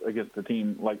chance against a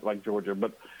team like Georgia.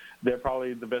 But they're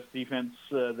probably the best defense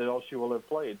that LSU will have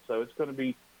played. So it's going to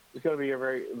be a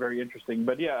very, very interesting.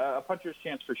 But a puncher's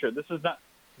chance for sure. This is not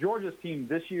Georgia's team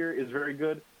this year is very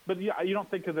good, but you don't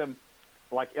think of them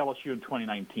like LSU in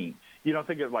 2019. You don't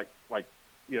think of like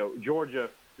Georgia.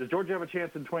 Does Georgia have a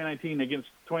chance in 2019 against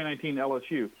 2019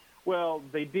 LSU? Well,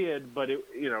 they did, but it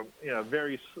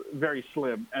very, very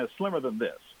slim, slimmer than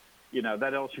this.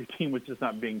 That LSU team was just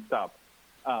not being stopped.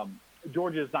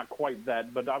 Georgia is not quite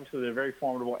that, but obviously they're very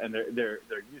formidable, and they're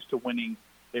used to winning.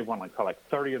 They've won like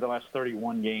 30 of the last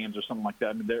 31 games or something like that.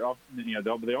 I mean,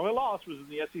 the only loss was in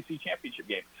the SEC championship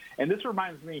game. And this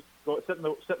reminds me, setting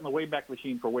the Wayback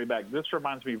Machine for way back, this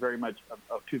reminds me very much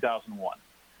of 2001.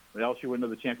 When LSU went to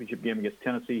the championship game against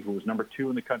Tennessee, who was number 2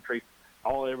 in the country.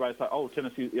 Everybody thought,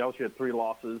 LSU had 3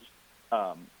 losses.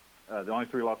 The only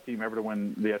 3-loss team ever to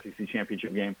win the SEC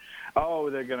championship game.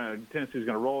 Tennessee's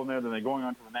gonna roll in there. Then they're going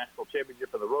on to the national championship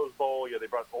for the Rose Bowl. They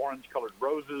brought orange-colored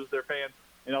roses, their fans,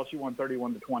 and LSU won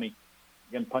 31-20.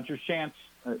 Again, puncher's chance,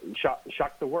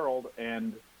 shocked the world,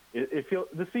 and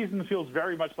the season feels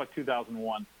very much like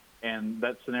 2001, and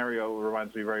that scenario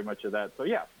reminds me very much of that. So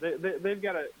they've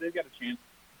got a chance,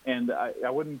 and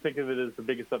I wouldn't think of it as the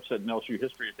biggest upset in LSU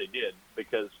history if they did,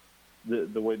 because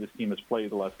the way this team has played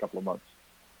the last couple of months.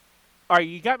 All right,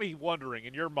 you got me wondering,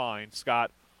 in your mind, Scott,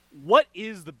 what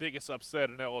is the biggest upset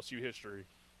in LSU history?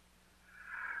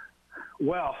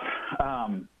 Well,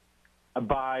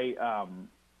 by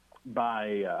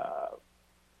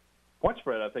point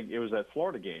spread, I think it was that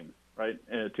Florida game, right?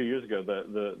 2 years ago,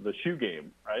 the shoe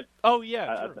game, right? Oh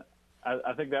yeah, sure.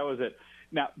 I think that was it.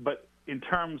 Now, but in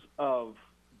terms of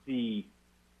the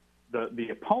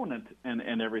opponent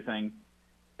and everything,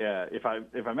 if I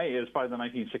may, it was probably the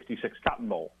 1966 Cotton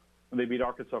Bowl when they beat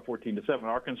Arkansas 14-7.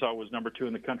 Arkansas was number 2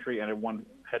 in the country and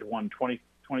had won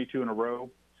 22 in a row.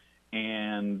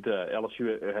 and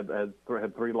LSU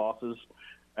had 3 losses.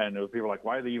 And there were people like,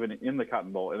 why are they even in the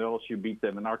Cotton Bowl? And LSU beat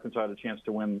them, and Arkansas had a chance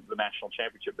to win the national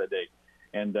championship that day.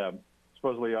 And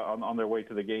supposedly on their way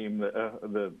to the game,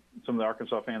 some of the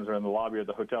Arkansas fans are in the lobby of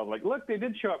the hotel, like, look, they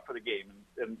did show up for the game.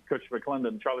 And Coach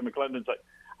McClendon, Charlie McClendon's like,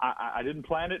 I didn't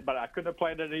plan it, but I couldn't have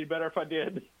planned it any better if I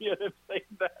did. You know, saying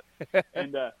that.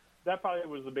 And that probably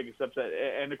was the biggest upset.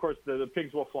 And, of course, the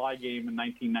Pigs Will Fly game in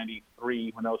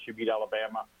 1993 when LSU beat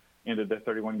Alabama, ended their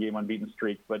 31-game unbeaten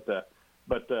streak. But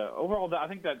overall, I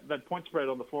think that point spread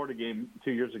on the Florida game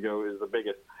 2 years ago is the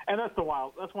biggest, and that's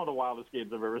one of the wildest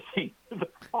games I've ever seen. The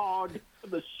fog,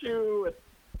 the shoe,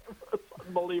 it's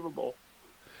unbelievable.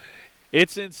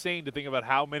 It's insane to think about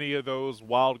how many of those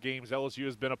wild games LSU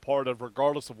has been a part of,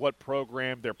 regardless of what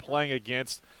program they're playing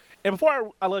against. And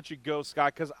before I let you go,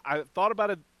 Scott, because I thought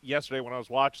about it yesterday when I was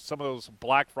watching some of those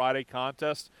Black Friday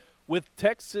contests, with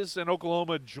Texas and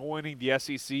Oklahoma joining the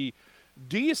SEC,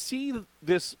 do you see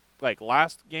this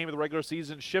last game of the regular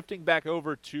season shifting back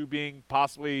over to being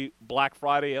possibly Black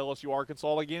Friday LSU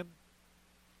Arkansas again?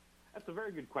 That's a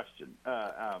very good question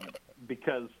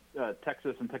because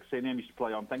Texas and Texas A&M used to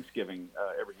play on Thanksgiving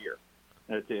every year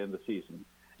at the end of the season.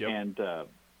 Yep.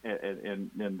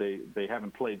 And they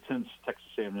haven't played since Texas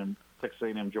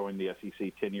A&M joined the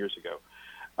SEC 10 years ago.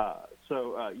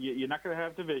 So you're not going to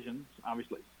have divisions,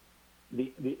 obviously.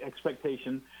 The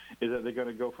expectation is that they're going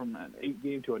to go from an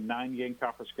 8-game to a 9-game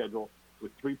conference schedule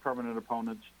with 3 permanent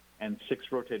opponents and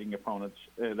 6 rotating opponents.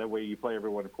 That way you play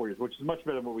everyone in 4 years, which is much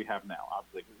better than what we have now,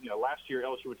 obviously. You know, last year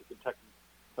LSU went to Kentucky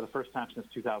for the first time since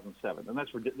 2007, and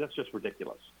that's just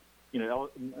ridiculous.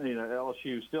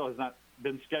 LSU still has not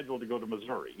been scheduled to go to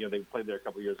Missouri. You know, they played there a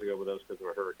couple of years ago with us because of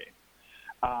a hurricane.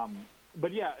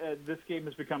 But this game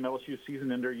has become LSU's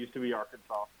season ender. It used to be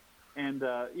Arkansas. And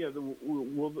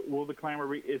will the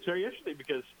clamor it's very interesting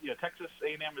because Texas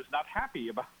A&M is not happy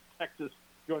about Texas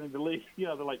joining the league.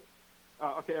 They're like,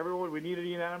 okay, everyone, we need a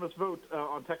unanimous vote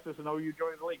on Texas and OU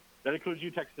joining the league. That includes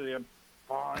you, Texas A&M.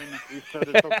 Fine, we said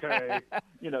it's okay.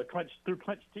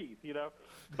 Clenched teeth.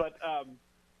 But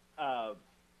are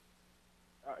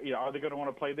they going to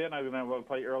want to play then? Are they going to want to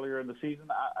play earlier in the season?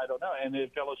 I don't know. And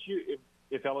if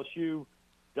LSU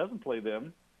doesn't play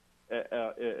them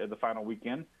at the final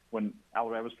weekend, when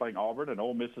Alabama's playing Auburn and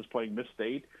Ole Miss is playing Miss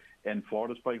State and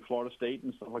Florida's playing Florida State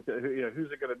and stuff like that,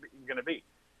 who's it going to be?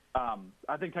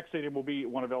 I think Texas A&M will be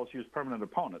one of LSU's permanent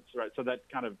opponents, right? So that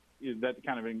kind of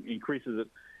increases it,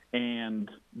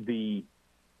 and the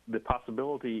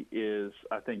possibility is,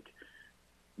 I think,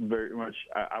 very much.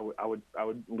 I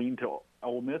would lean to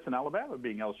Ole Miss and Alabama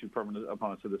being LSU permanent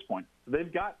opponents at this point. So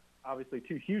they've got obviously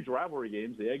 2 huge rivalry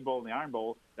games, the Egg Bowl and the Iron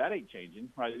Bowl. That ain't changing,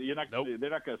 right? They're not going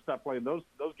to stop playing those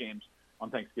games on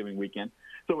Thanksgiving weekend.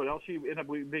 So would LSU end up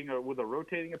being with a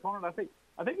rotating opponent? I think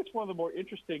it's one of the more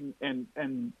interesting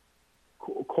and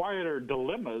quieter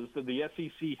dilemmas that the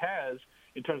SEC has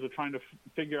in terms of trying to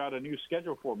figure out a new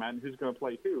schedule format and who's going to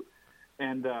play who.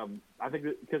 And I think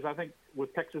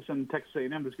with Texas and Texas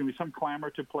A&M, there's going to be some clamor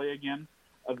to play again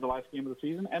of the last game of the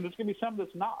season, and there's going to be some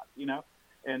that's not,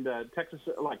 And Texas,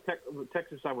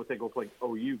 I would think will play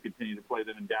OU, continue to play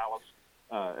them in Dallas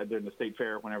during the State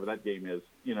Fair, whenever that game is,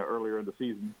 earlier in the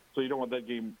season. So you don't want that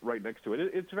game right next to it.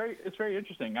 It's very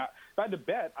interesting. If I had to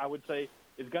bet, I would say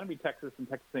it's going to be Texas and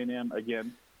Texas A&M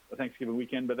again, Thanksgiving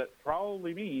weekend. But that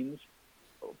probably means,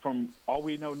 from all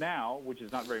we know now, which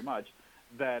is not very much,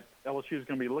 that LSU is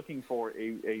going to be looking for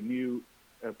a new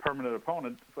permanent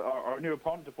opponent or a new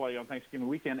opponent to play on Thanksgiving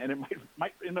weekend, and it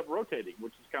might end up rotating,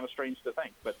 which is kind of strange to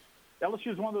think. But LSU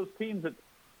is one of those teams that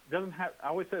doesn't have. I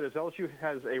always say this: LSU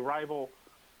has a rival.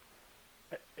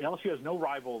 LSU has no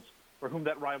rivals for whom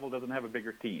that rival doesn't have a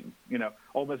bigger team.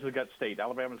 Ole Miss has got State,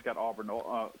 Alabama's got Auburn,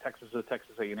 Texas is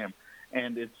Texas A&M,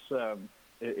 and it's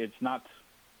not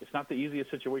the easiest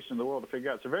situation in the world to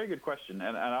figure out. It's a very good question,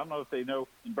 and I don't know if they know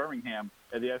in Birmingham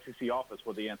at the SEC office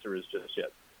what the answer is just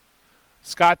yet.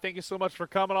 Scott, thank you so much for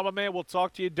coming on, my man. We'll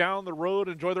talk to you down the road.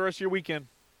 Enjoy the rest of your weekend.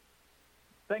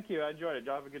 Thank you. I enjoyed it.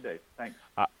 Y'all have a good day. Thanks.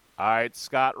 All right,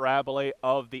 Scott Rabalais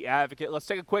of The Advocate. Let's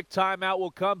take a quick timeout.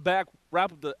 We'll come back,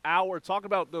 wrap up the hour, talk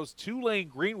about those Tulane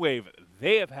Green Wave.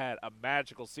 They have had a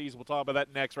magical season. We'll talk about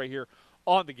that next right here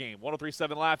on The Game.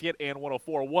 103.7 Lafayette and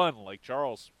 104.1 Lake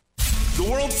Charles. The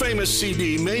world-famous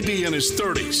CD may be in his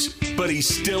 30s, but he's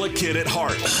still a kid at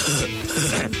heart.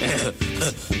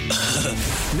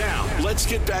 Now, let's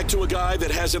get back to a guy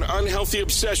that has an unhealthy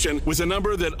obsession with a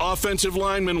number that offensive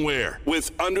linemen wear.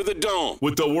 With Under the Dome,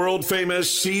 with the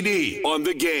world-famous CD on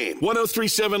The Game.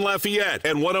 103.7 Lafayette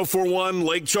and 104.1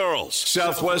 Lake Charles,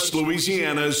 Southwest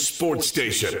Louisiana's sports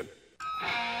station.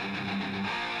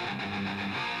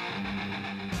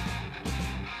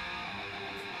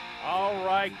 All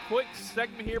right, quick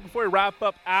segment here before we wrap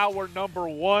up hour number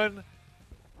one.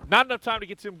 Not enough time to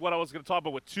get to what I was going to talk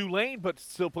about with Tulane, but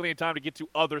still plenty of time to get to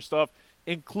other stuff,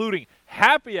 including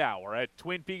happy hour at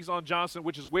Twin Peaks on Johnson,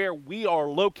 which is where we are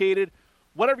located.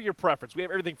 Whatever your preference, we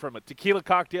have everything from tequila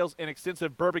cocktails and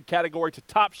extensive bourbon category to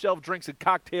top shelf drinks and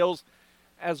cocktails,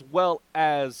 as well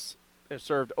as they're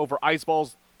served over ice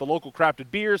balls, the local crafted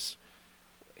beers,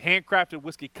 handcrafted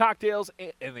whiskey cocktails,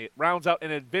 and it rounds out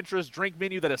an adventurous drink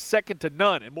menu that is second to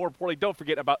none. And more importantly, don't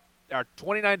forget about our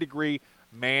 29-degree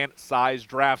man-sized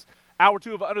drafts. Hour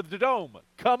two of Under the Dome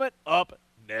coming up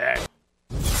next.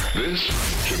 This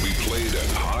can be played at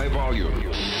high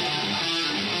volume.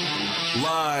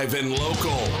 Live and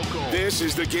local. This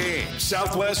is The Game.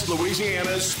 Southwest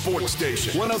Louisiana's sports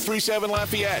station. 103.7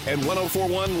 Lafayette and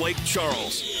 104.1 Lake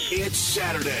Charles. It's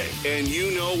Saturday, and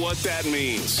you know what that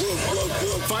means.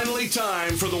 Finally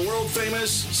time for the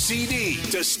world-famous CD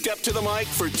to step to the mic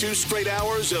for 2 straight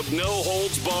hours of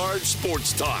no-holds-barred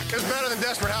sports talk. It's better than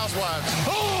Desperate Housewives.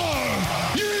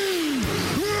 Are you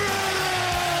ready?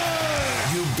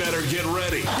 You better get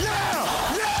ready. Yeah!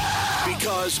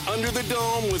 Because Under the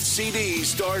Dome with CD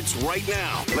starts right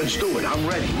now. Let's do it. I'm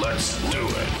ready. Let's do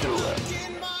it.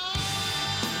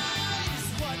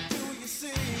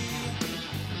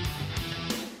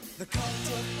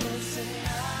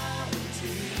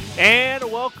 And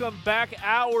welcome back.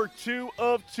 Hour 2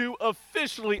 of 2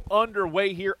 officially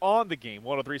underway here on The Game.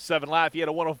 103.7 Lafayette,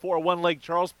 104.1 Lake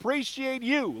Charles. Appreciate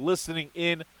you listening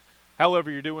in,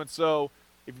 however you're doing so.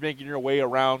 If you're making your way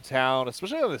around town,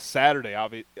 especially on this Saturday,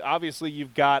 obviously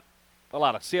you've got a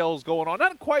lot of sales going on.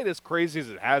 Not quite as crazy as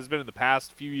it has been in the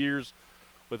past few years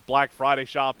with Black Friday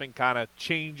shopping kind of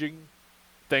changing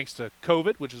thanks to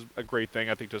COVID, which is a great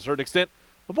thing, I think, to a certain extent.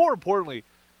 But more importantly,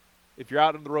 if you're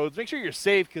out on the roads, make sure you're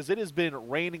safe because it has been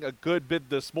raining a good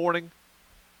bit this morning.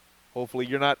 Hopefully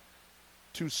you're not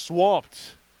too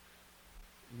swamped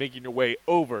making your way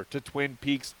over to Twin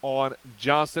Peaks on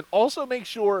Johnson. Also make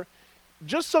sure,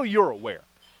 just so you're aware,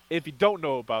 if you don't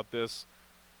know about this,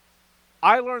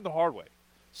 I learned the hard way.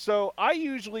 So I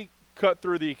usually cut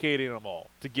through the Acadiana Mall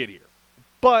to get here.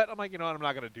 But I'm like, you know what, I'm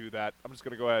not going to do that. I'm just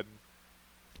going to go ahead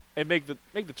and make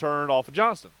the turn off of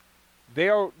Johnston. They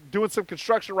are doing some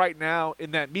construction right now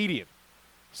in that median.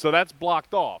 So that's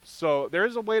blocked off. So there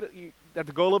is a way you have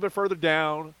to go a little bit further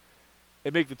down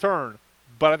and make the turn.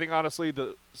 But I think, honestly,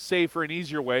 the safer and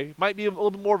easier way might be a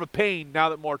little bit more of a pain now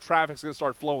that more traffic's going to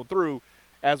start flowing through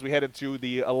as we head into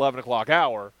the 11 o'clock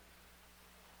hour.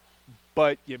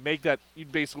 But you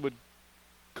basically would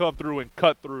come through and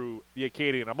cut through the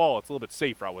Acadiana Mall. It's a little bit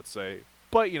safer, I would say.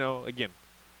 But, again,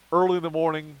 early in the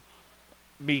morning,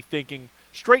 me thinking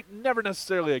straight, never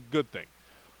necessarily a good thing.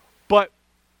 But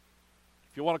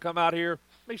if you want to come out here,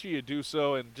 make sure you do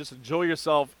so and just enjoy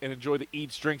yourself and enjoy the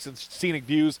eats, drinks, and scenic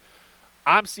views.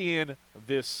 I'm seeing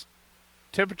this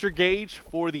temperature gauge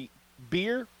for the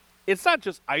beer. It's not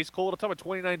just ice cold. I'm talking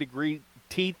about 29-degree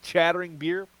teeth-chattering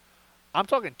beer. I'm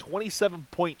talking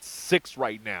 27.6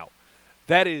 right now.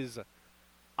 That is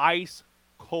ice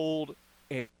cold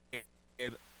and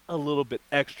a little bit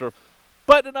extra.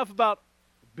 But enough about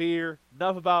beer,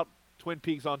 enough about Twin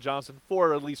Peaks on Johnson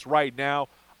for at least right now.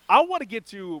 I want to get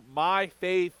to my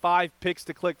fave 5 picks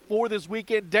to click for this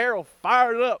weekend. Daryl,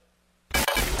 fire it up.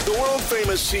 The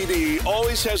world-famous CD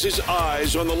always has his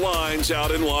eyes on the lines out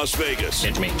in Las Vegas.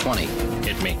 Hit me 20,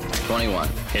 hit me 21,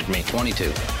 hit me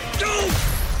 22.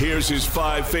 Here's his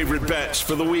 5 favorite bets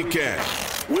for the weekend.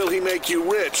 Will he make you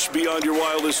rich beyond your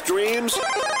wildest dreams?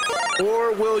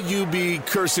 Or will you be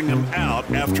cursing him out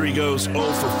after he goes 0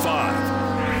 for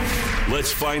 5?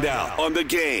 Let's find out on The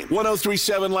Game.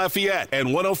 103.7 Lafayette and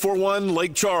 104.1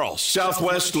 Lake Charles,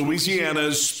 Southwest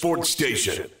Louisiana's sports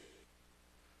station.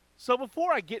 So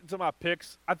before I get into my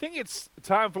picks, I think it's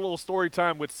time for a little story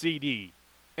time with CD.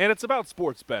 And it's about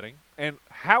sports betting and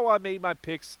how I made my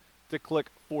picks to click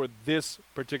for this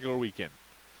particular weekend.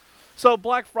 So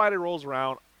Black Friday rolls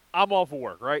around. I'm off of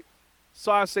work, right?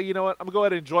 So I say, you know what? I'm going to go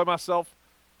ahead and enjoy myself.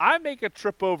 I make a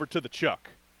trip over to the Chuck.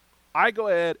 I go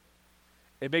ahead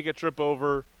and make a trip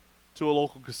over to a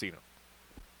local casino.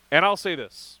 And I'll say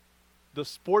this. The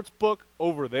sports book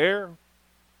over there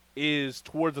is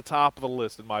towards the top of the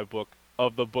list in my book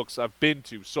of the books I've been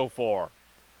to so far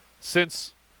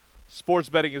since sports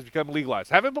betting has become legalized.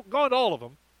 Haven't gone to all of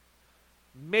them.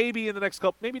 Maybe in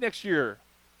the maybe next year,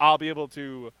 I'll be able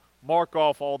to mark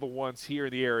off all the ones here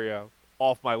in the area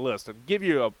off my list and give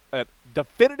you a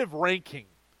definitive ranking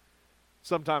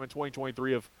sometime in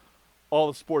 2023 of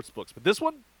all the sports books. But this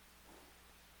one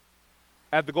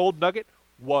at the Gold Nugget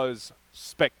was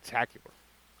spectacular.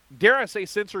 Dare I say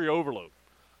sensory overload.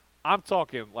 I'm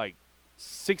talking like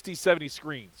 60, 70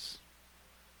 screens,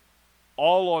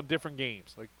 all on different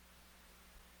games. Like,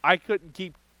 I couldn't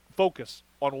keep focus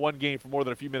on one game for more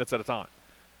than a few minutes at a time.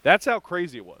 That's how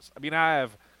crazy it was. I mean, I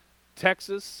have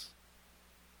Texas.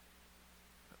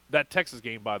 That Texas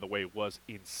game, by the way, was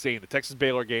insane. The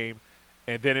Texas-Baylor game,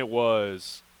 and then it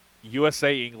was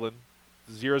USA-England,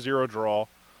 0-0 draw,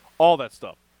 all that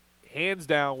stuff. Hands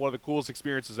down, one of the coolest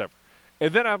experiences ever.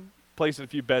 And then I'm placing a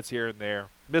few bets here and there.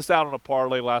 Missed out on a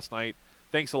parlay last night.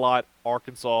 Thanks a lot,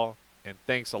 Arkansas, and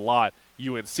thanks a lot,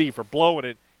 UNC, for blowing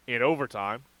it in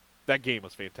overtime. That game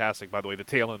was fantastic, by the way, the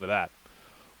tail end of that.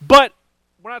 But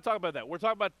we're not talking about that. We're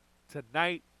talking about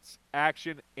tonight's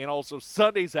action and also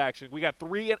Sunday's action. We got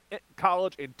 3 in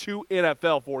college and 2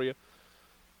 NFL for you.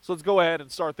 So let's go ahead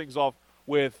and start things off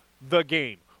with the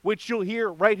game, which you'll hear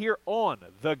right here on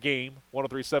The Game,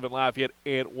 103.7 Lafayette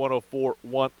and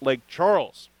 104.1 Lake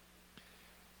Charles.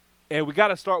 And we got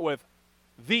to start with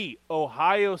the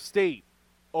Ohio State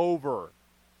over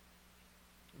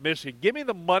Michigan. Give me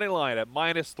the money line at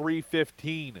minus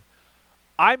 315.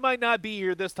 I might not be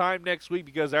here this time next week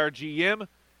because our GM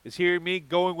is hearing me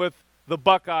going with the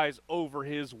Buckeyes over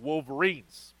his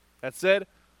Wolverines. That said,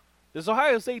 this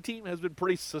Ohio State team has been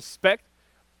pretty suspect.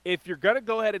 If you're going to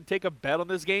go ahead and take a bet on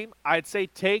this game, I'd say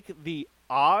take the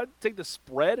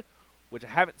spread, which I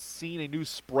haven't seen a new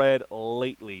spread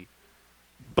lately.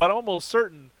 But I'm almost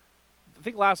certain, I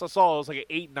think last I saw it was like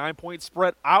an 8-9 point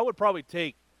spread. I would probably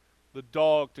take the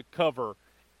dog to cover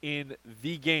in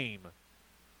the game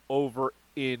over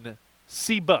in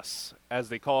C-Bus, as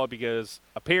they call it, because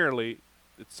apparently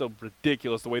it's so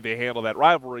ridiculous the way they handle that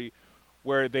rivalry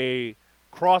where they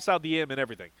cross out the M and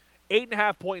everything.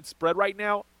 8.5 point spread right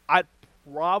now, I'd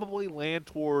probably land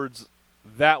towards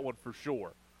that one for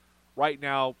sure. Right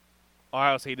now,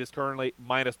 Ohio State is currently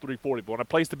minus 340. But when I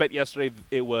placed the bet yesterday,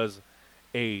 it was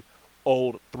a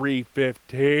old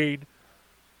 315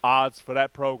 odds for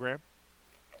that program.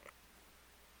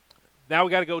 Now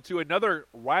we got to go to another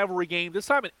rivalry game, this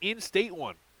time an in-state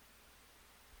one.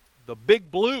 The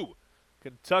Big Blue,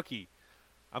 Kentucky.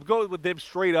 I'm going with them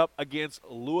straight up against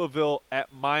Louisville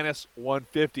at minus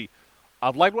 150.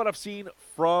 I've liked what I've seen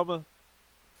from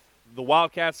the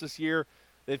Wildcats this year.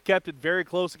 They've kept it very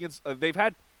close against they've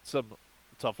had some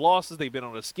tough losses. They've been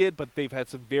on a skid, but they've had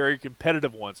some very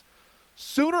competitive ones.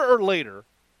 Sooner or later,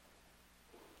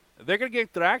 they're going to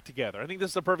get their act together. I think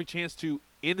this is a perfect chance to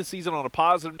end the season on a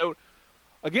positive note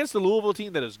against the Louisville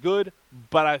team that is good,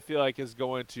 but I feel like is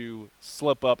going to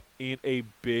slip up in a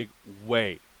big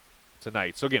way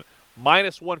tonight. So, again,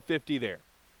 minus 150 there.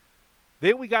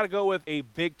 Then we got to go with a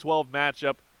Big 12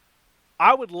 matchup.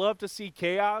 I would love to see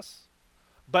chaos,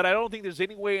 but I don't think there's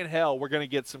any way in hell we're going to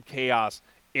get some chaos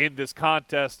in this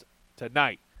contest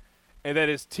tonight. And that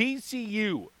is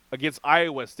TCU against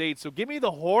Iowa State. So give me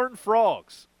the Horned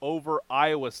Frogs over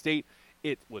Iowa State.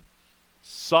 It would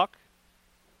suck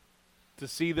to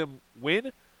see them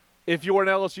win if you're an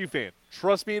LSU fan.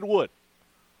 Trust me, it would.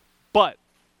 But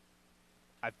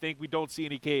I think we don't see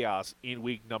any chaos in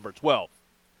week number 12.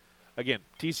 Again,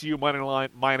 TCU money line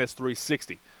minus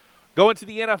 360. Going to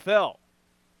the NFL.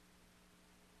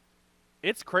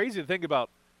 It's crazy to think about,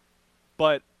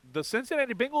 but the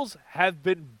Cincinnati Bengals have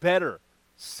been better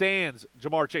sans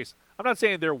Jamar Chase. I'm not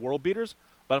saying they're world beaters,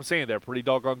 but I'm saying they're a pretty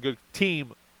doggone good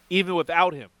team even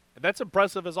without him. And that's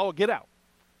impressive as all get out.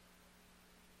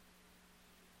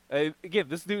 Again,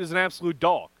 this dude is an absolute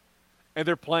dog. And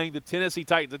they're playing the Tennessee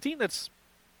Titans, a team that's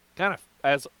kind of,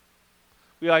 as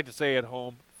we like to say at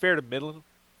home, fair to middling,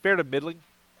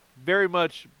 very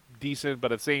much decent,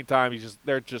 but at the same time,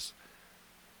 they're just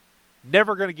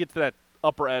never going to get to that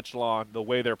upper echelon the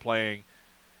way they're playing.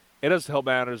 It doesn't help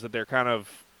matters that they're kind of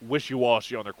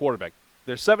wishy-washy on their quarterback.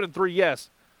 They're 7-3, yes,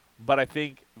 but I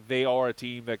think they are a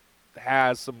team that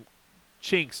has some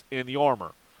chinks in the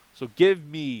armor. So give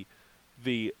me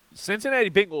the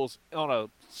Cincinnati Bengals on a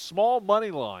small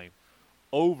money line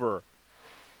over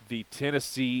the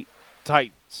Tennessee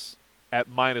Titans at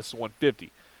minus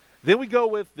 150. Then we go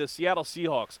with the Seattle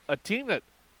Seahawks, a team that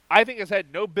I think has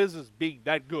had no business being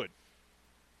that good.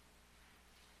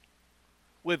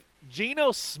 With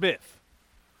Geno Smith.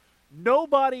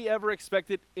 Nobody ever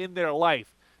expected in their life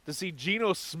to see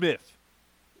Geno Smith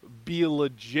be a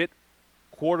legit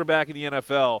quarterback in the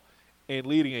NFL and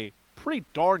leading a pretty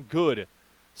darn good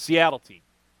Seattle team.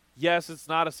 Yes, it's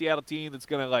not a Seattle team that's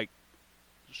going to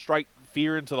strike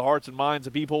fear into the hearts and minds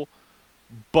of people,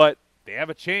 but they have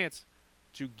a chance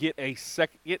to get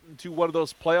into one of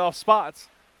those playoff spots.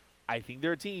 I think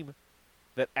they're a team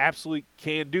that absolutely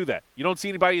can do that. You don't see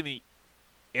anybody in the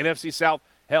NFC South,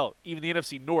 hell, even the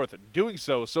NFC North doing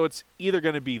so. So it's either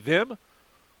going to be them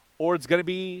or it's going to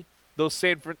be those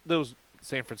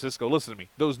San Francisco, listen to me,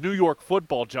 those New York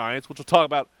Football Giants, which we'll talk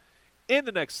about in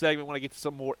the next segment when I get to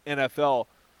some more NFL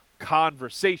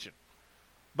conversation.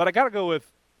 But I got to go with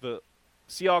the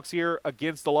Seahawks here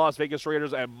against the Las Vegas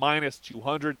Raiders at minus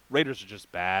 200. Raiders are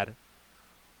just bad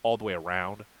all the way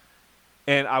around.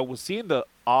 And I was seeing the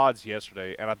odds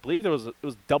yesterday, and I believe it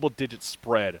was double-digit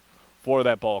spread for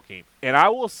that ball game. And I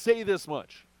will say this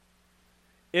much.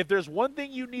 If there's one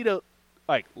thing you need to,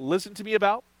 listen to me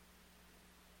about,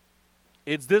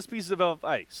 it's this piece of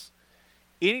advice.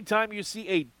 Anytime you see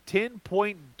a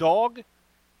 10-point dog,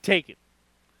 take it.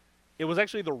 It was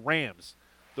actually the Rams.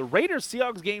 The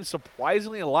Raiders-Seahawks game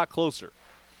surprisingly a lot closer.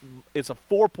 It's a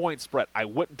 4-point spread. I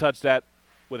wouldn't touch that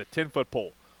with a 10-foot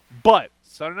pole. But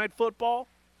Sunday Night Football,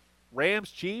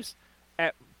 Rams-Chiefs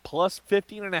at plus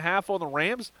 15.5 on the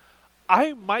Rams,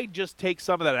 I might just take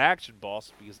some of that action,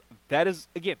 boss, because that is,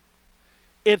 again,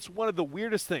 it's one of the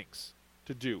weirdest things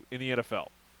to do in the NFL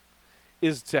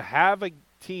is to have a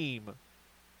team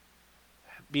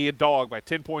be a dog by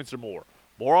 10 points or more.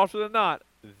 More often than not,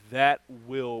 that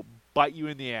will bite you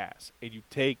in the ass, and you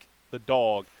take the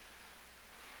dog.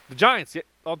 The Giants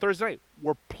on Thursday night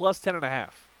were plus 10.5.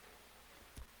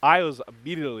 I was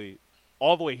immediately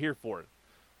all the way here for it.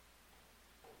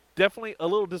 Definitely a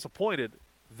little disappointed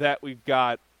that we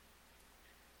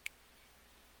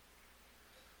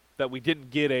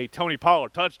didn't get a Tony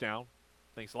Pollard touchdown.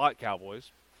 Thanks a lot,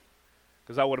 Cowboys.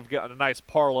 Because I would have gotten a nice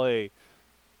parlay, a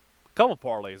couple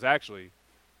parlays actually,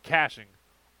 cashing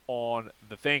on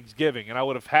the Thanksgiving, and I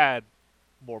would have had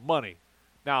more money.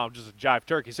 Now I'm just a jive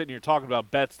turkey sitting here talking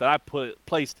about bets that I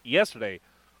placed yesterday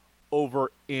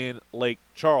over in Lake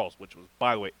Charles, which was,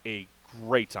 by the way, a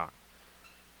great time.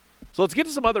 So let's get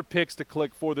to some other picks to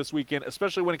click for this weekend,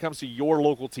 especially when it comes to your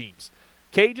local teams.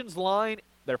 Cajuns line,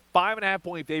 they're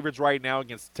 5.5-point favorites right now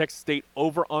against Texas State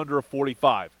over under a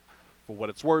 45. For what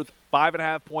it's worth,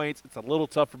 5.5 points. It's a little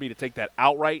tough for me to take that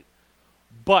outright,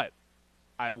 but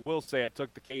I will say I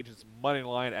took the Cajuns money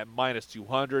line at minus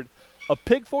 200. A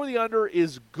pick for the under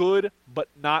is good, but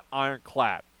not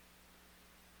ironclad.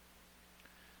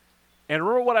 And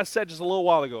remember what I said just a little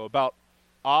while ago about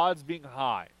odds being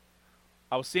high.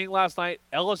 I was seeing last night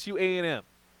LSU A&M.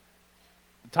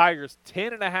 The Tigers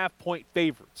 10.5-point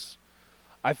favorites.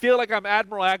 I feel like I'm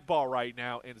Admiral Akbar right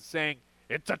now in saying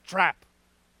it's a trap.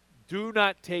 Do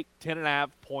not take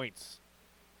 10.5 points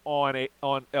on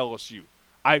LSU.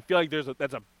 I feel like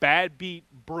that's a bad beat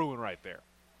brewing right there.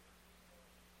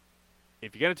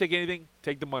 If you're going to take anything,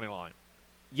 take the money line.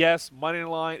 Yes, money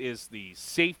line is the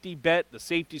safety bet, the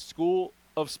safety school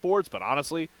of sports, but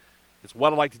honestly, it's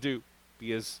what I like to do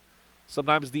because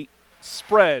sometimes the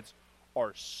spreads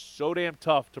are so damn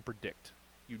tough to predict.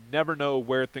 You never know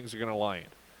where things are going to land.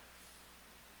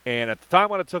 And at the time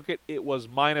when I took it, it was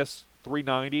minus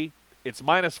 390. It's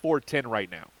minus 410 right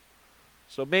now.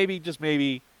 So maybe, just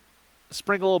maybe,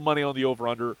 sprinkle a little money on the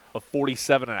over-under of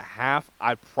 47.5.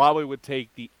 I probably would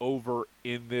take the over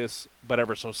in this, but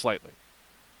ever so slightly.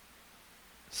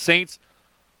 Saints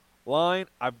line,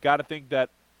 I've got to think that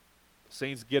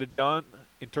Saints get it done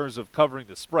in terms of covering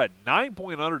the spread.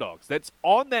 9-point underdogs. That's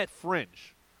on that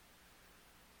fringe.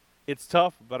 It's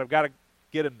tough, but I've got to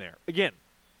get in there. Again,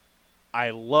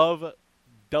 I love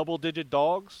double-digit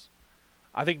dogs.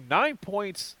 I think 9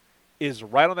 points is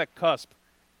right on that cusp,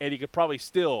 and you could probably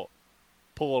still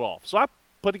pull it off. So I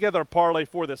put together a parlay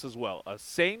for this as well. A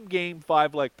same-game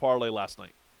 5-leg parlay last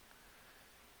night.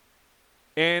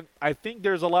 And I think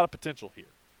there's a lot of potential here.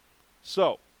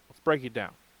 So let's break it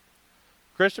down.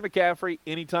 Christian McCaffrey,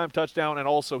 anytime touchdown, and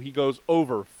also he goes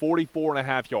over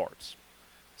 44.5 yards.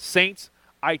 Saints,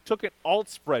 I took an alt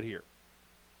spread here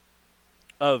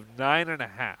of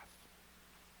 9.5.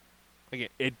 Again,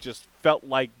 it just felt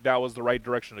like that was the right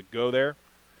direction to go there.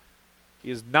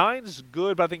 9 is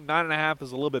good, but I think 9.5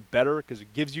 is a little bit better because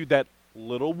it gives you that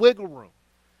little wiggle room.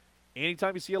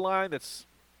 Anytime you see a line that's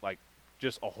like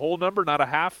just a whole number, not a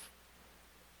half,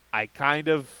 I kind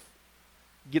of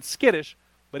get skittish.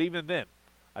 But even then,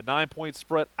 a 9-point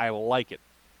spread, I like it.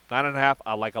 9.5,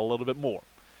 I like a little bit more.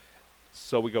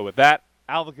 So we go with that.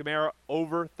 Alvin Kamara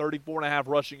over 34.5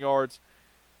 rushing yards.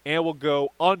 And we'll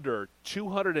go under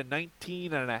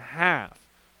 219.5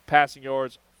 passing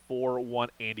yards for one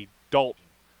Andy Dalton.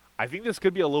 I think this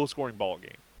could be a low-scoring ball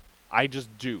game. I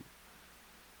just do.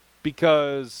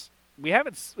 Because we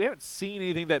haven't seen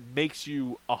anything that makes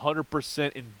you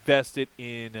 100% invested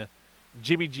in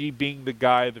Jimmy G being the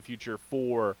guy of the future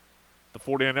for the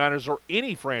 49ers or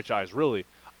any franchise, really.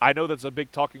 I know that's a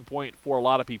big talking point for a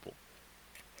lot of people.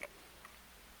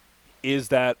 Is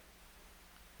that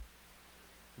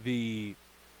the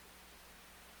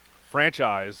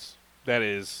franchise that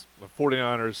is the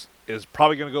 49ers is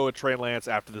probably going to go with Trey Lance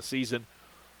after the season.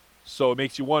 So it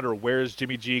makes you wonder, where is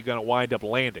Jimmy G going to wind up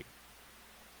landing?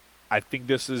 I think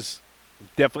this is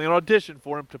definitely an audition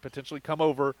for him to potentially come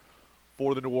over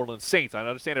for the New Orleans Saints. I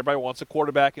understand everybody wants a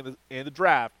quarterback in the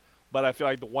draft, but I feel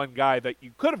like the one guy that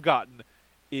you could have gotten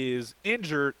is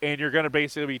injured, and you're going to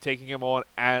basically be taking him on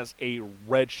as a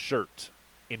red shirt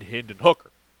in Hendon Hooker.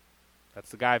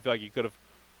 That's the guy I feel like you could have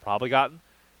probably gotten.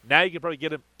 Now you can probably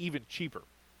get him even cheaper,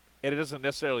 and it doesn't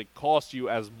necessarily cost you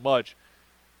as much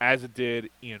as it did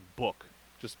in Book.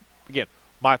 Just, again,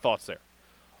 my thoughts there.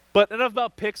 But enough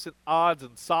about picks and odds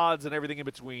and sods and everything in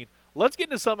between. Let's get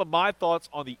into some of my thoughts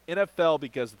on the NFL,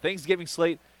 because the Thanksgiving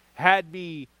slate had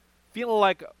me feeling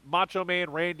like Macho Man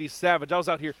Randy Savage. I was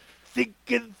out here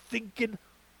thinking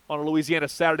on a Louisiana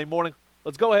Saturday morning.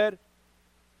 Let's go ahead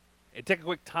and take a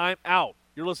quick time out.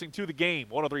 You're listening to The Game,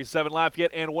 103.7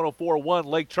 Lafayette and 104.1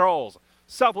 Lake Charles,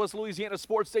 Southwest Louisiana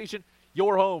Sports Station,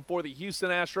 your home for the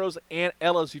Houston Astros and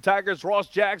LSU Tigers. Ross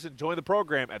Jackson joined the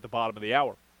program at the bottom of the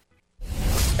hour.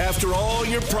 After all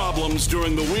your problems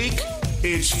during the week,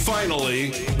 it's finally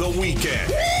the weekend.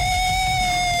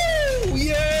 Woo!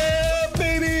 Yeah,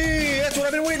 baby! That's what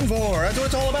I've been waiting for. That's what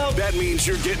it's all about. That means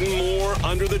you're getting more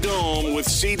under the dome with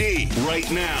CD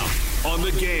right now on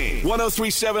The Game.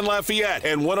 103.7 Lafayette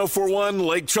and 104.1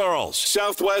 Lake Charles,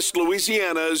 Southwest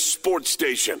Louisiana's sports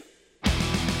station.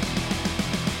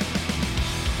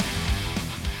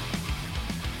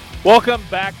 Welcome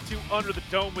back to Under the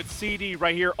Dome with CD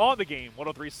right here on The Game,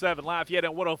 103.7 Lafayette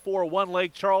and 104.1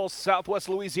 Lake Charles, Southwest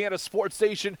Louisiana Sports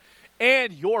Station,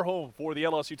 and your home for the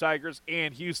LSU Tigers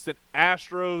and Houston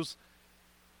Astros.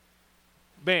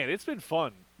 Man, it's been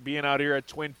fun being out here at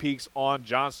Twin Peaks on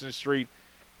Johnston Street.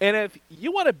 And if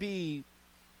you want to be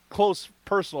close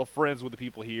personal friends with the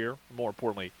people here, more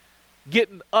importantly,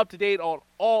 getting up to date on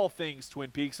all things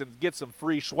Twin Peaks and get some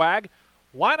free swag,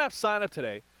 why not sign up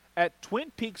today at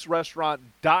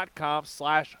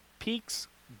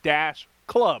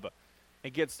twinpeaksrestaurant.com/peaks-club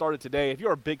and get started today. If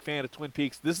you're a big fan of Twin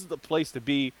Peaks, this is the place to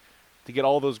be to get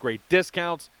all those great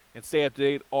discounts and stay up to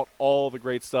date on all the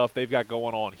great stuff they've got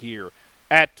going on here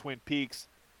at Twin Peaks,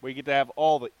 where you get to have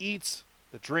all the eats,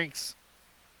 the drinks,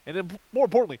 and then more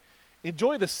importantly,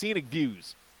 enjoy the scenic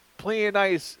views. Plenty of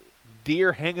nice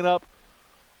deer hanging up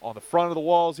on the front of the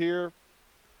walls here.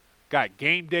 Got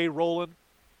game day rolling,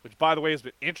 which, by the way, has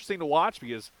been interesting to watch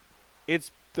because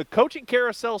it's the coaching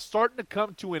carousel starting to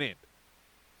come to an end.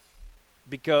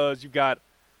 Because you've got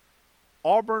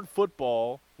Auburn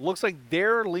football. Looks like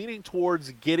they're leaning towards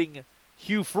getting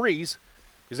Hugh Freeze,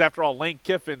 because after all, Lane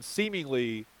Kiffin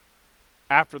seemingly,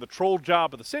 after the troll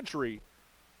job of the century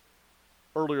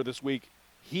earlier this week,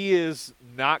 he is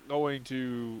not going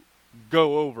to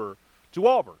go over to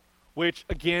Auburn. Which,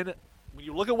 again, when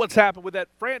you look at what's happened with that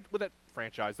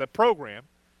franchise, that program,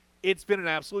 it's been an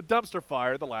absolute dumpster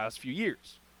fire the last few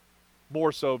years.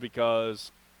 More so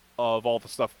because of all the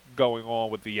stuff going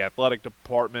on with the athletic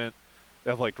department,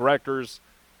 athletic directors,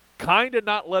 kind of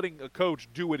not letting a coach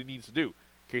do what he needs to do.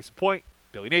 Case in point,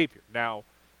 Billy Napier. Now,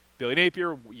 Billy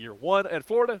Napier, year one at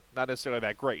Florida, not necessarily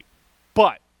that great.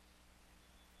 But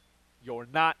you're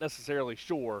not necessarily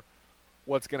sure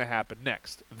what's going to happen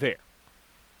next there.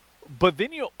 But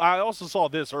then I also saw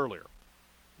this earlier.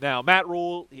 Now, Matt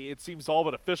Rule, it seems all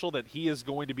but official that he is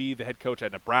going to be the head coach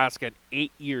at Nebraska, an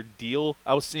 8-year deal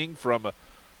I was seeing from a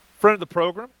friend of the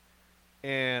program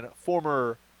and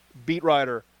former beat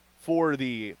writer for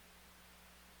the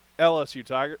LSU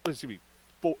Tigers. Excuse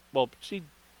me. She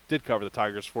did cover the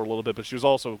Tigers for a little bit, but she was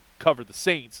also covered the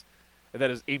Saints, and that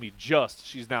is Amy Just.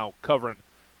 She's now covering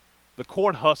the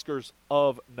Cornhuskers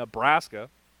of Nebraska.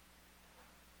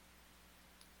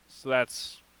 So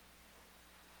that's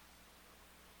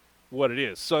what it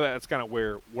is. So that's kind of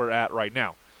where we're at right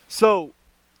now. So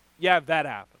you have that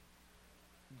happen.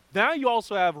 Now you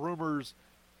also have rumors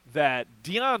that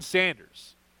Deion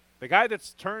Sanders, the guy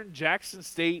that's turned Jackson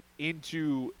State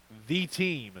into the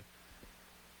team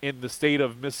in the state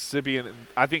of Mississippi, and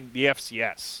I think the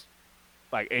FCS,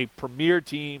 like a premier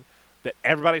team that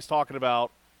everybody's talking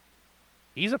about,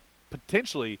 he's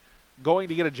potentially going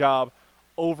to get a job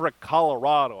over at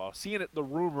Colorado. I was seeing the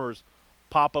rumors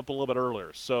pop up a little bit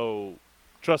earlier. So,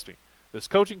 trust me, this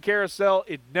coaching carousel,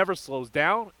 it never slows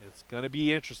down. It's going to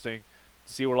be interesting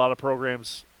to see what a lot of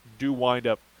programs do wind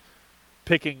up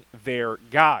picking their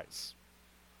guys.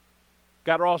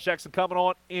 Got Ross Jackson coming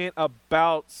on in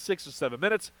about 6 or 7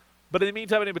 minutes. But in the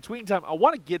meantime and in between time, I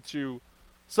want to get to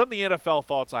some of the NFL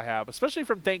thoughts I have, especially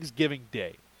from Thanksgiving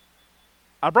Day.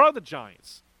 I brought up the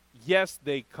Giants. Yes,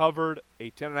 they covered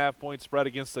a 10.5-point spread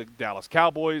against the Dallas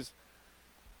Cowboys.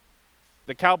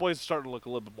 the Cowboys are starting to look a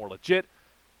little bit more legit.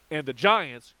 And the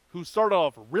Giants, who started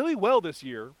off really well this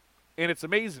year, and it's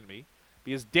amazing to me,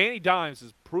 because Danny Dimes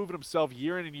has proven himself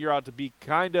year in and year out to be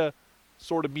kind of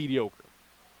sort of mediocre.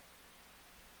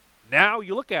 Now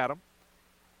you look at him,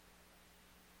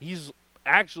 he's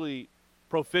actually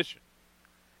proficient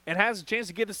and has a chance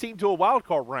to get this team to a wild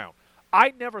card round.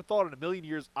 I never thought in a million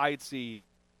years I'd see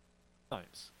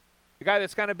Dimes. The guy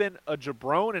that's kind of been a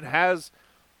jabron and has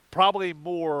probably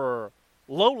more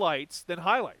lowlights than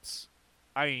highlights.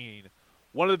 I mean,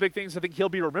 one of the big things I think he'll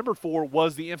be remembered for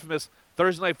was the infamous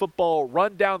Thursday Night Football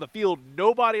run down the field,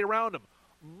 nobody around him,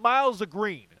 miles of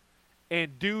green,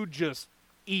 and dude just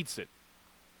eats it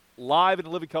live in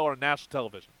living color on national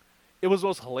television. It was the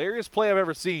most hilarious play I've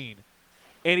ever seen,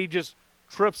 and he just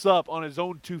trips up on his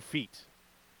own 2 feet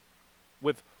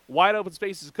with wide open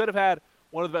spaces. Could have had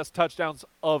one of the best touchdowns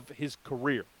of his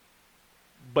career,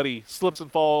 but he slips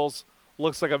and falls,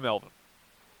 looks like a Melvin.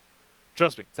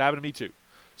 Trust me, it's happened to me too.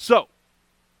 So,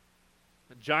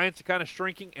 the Giants are kind of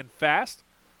shrinking and fast,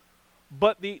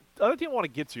 but the other team I want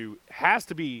to get to has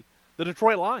to be the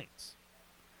Detroit Lions.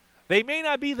 They may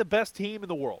not be the best team in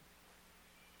the world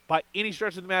by any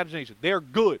stretch of the imagination. They're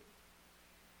good.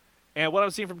 And what I'm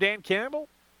seeing from Dan Campbell,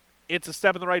 it's a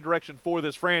step in the right direction for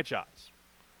this franchise.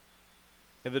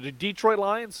 And the Detroit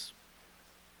Lions,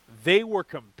 they were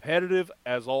competitive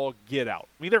as all get out.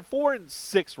 I mean, they're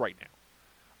 4-6 right now.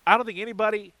 I don't think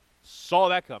anybody saw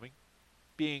that coming,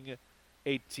 being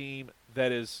a team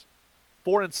that is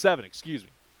 4-7,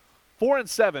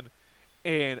 4-7,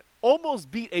 and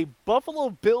almost beat a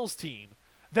Buffalo Bills team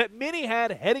that many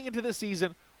had heading into the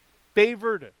season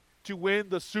favored to win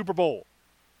the Super Bowl.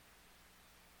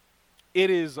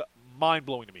 It is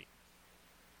mind-blowing to me.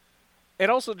 It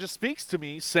also just speaks to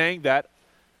me saying that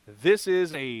this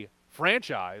is a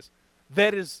franchise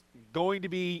that is going to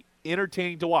be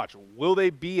entertaining to watch. Will they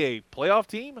be a playoff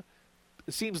team?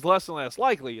 It seems less and less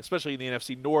likely, especially in the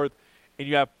NFC North, and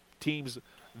you have teams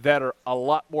that are a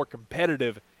lot more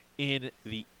competitive in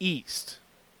the East.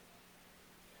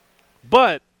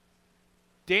 But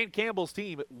Dan Campbell's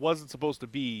team wasn't supposed to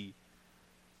be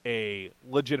a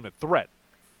legitimate threat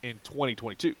in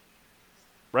 2022,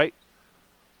 right?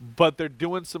 But they're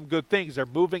doing some good things. They're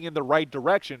moving in the right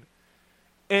direction.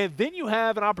 And then you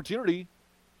have an opportunity,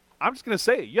 I'm just going to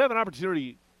say it, you have an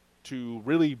opportunity to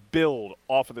really build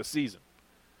off of the season.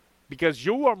 Because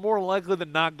you are more likely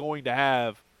than not going to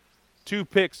have 2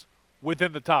 picks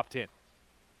within the top 10.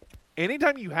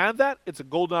 Anytime you have that, it's a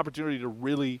golden opportunity to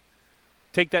really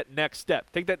take that next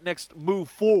step, take that next move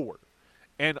forward.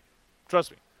 And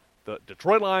trust me, the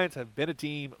Detroit Lions have been a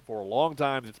team for a long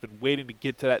time that's been waiting to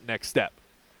get to that next step.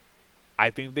 I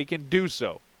think they can do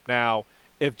so. Now,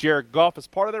 if Jared Goff is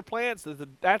part of their plans,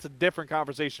 that's a different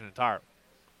conversation entirely.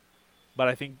 But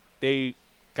I think they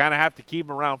kind of have to keep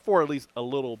him around for at least a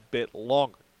little bit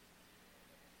longer.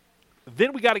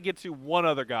 Then we got to get to one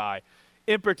other guy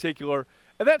in particular,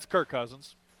 and that's Kirk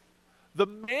Cousins. The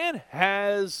man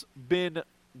has been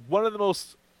one of the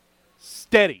most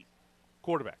steady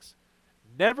quarterbacks.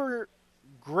 Never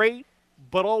great,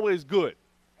 but always good.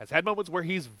 Has had moments where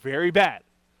he's very bad.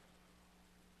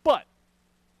 But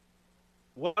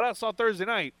what I saw Thursday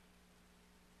night,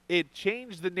 it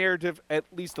changed the narrative at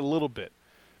least a little bit.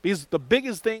 Because the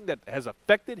biggest thing that has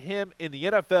affected him in the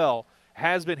NFL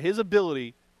has been his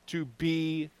ability to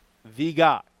be the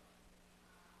guy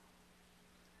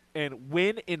and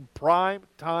win in prime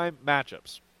time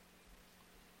matchups.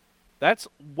 That's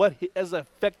what has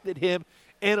affected him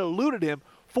and eluded him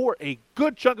for a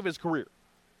good chunk of his career.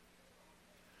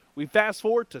 We fast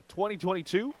forward to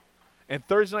 2022 and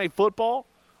Thursday Night Football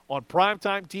on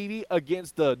primetime TV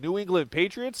against the New England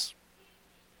Patriots.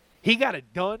 He got it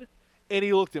done, and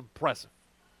he looked impressive.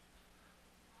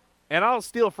 And I'll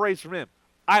steal a phrase from him.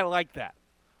 I like that.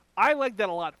 I like that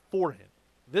a lot for him.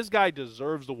 This guy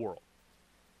deserves the world.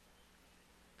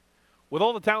 With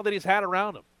all the talent that he's had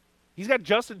around him, he's got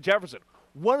Justin Jefferson,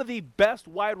 one of the best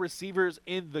wide receivers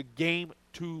in the game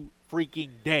to freaking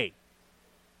day.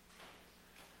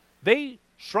 They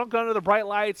shrunk under the bright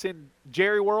lights in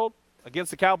Jerry World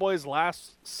against the Cowboys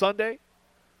last Sunday.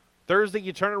 Thursday,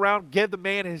 you turn around, give the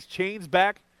man his chains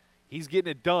back. He's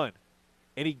getting it done.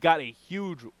 And he got a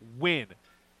huge win.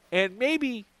 And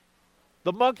maybe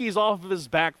the monkey's off of his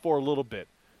back for a little bit.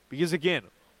 Because, again,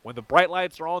 when the bright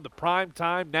lights are on the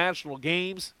primetime national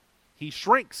games, he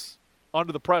shrinks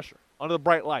under the pressure, under the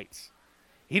bright lights.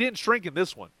 He didn't shrink in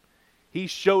this one. He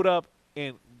showed up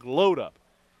and glowed up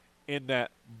in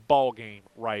that ball game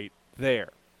right there.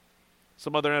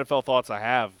 Some other NFL thoughts I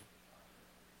have.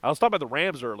 I was talking about the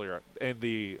Rams earlier and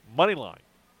the money line.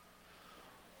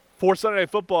 For Sunday Night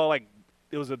Football, like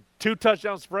it was a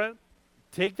 2-touchdown spread.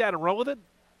 Take that and run with it.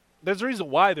 There's a reason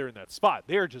why they're in that spot.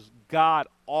 They're just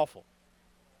god-awful.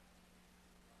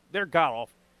 They're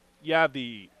god-awful. You have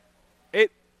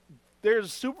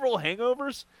there's Super Bowl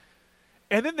hangovers,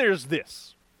 and then there's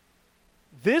this.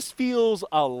 This feels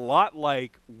a lot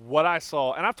like what I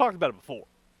saw, and I've talked about it before.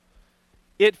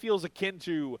 It feels akin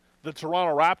to the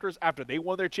Toronto Raptors after they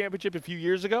won their championship a few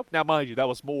years ago. Now, mind you, that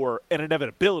was more an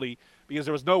inevitability because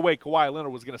there was no way Kawhi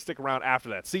Leonard was going to stick around after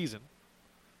that season.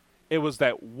 It was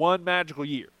that one magical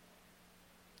year,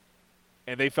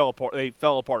 and they fell apart. They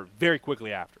fell apart very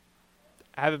quickly after.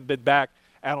 Haven't been back.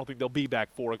 I don't think they'll be back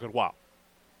for a good while.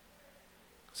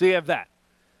 So you have that.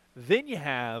 Then you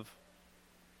have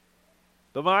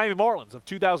the Miami Marlins of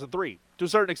 2003. To a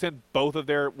certain extent, both of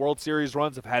their World Series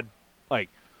runs have had like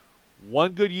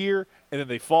one good year, and then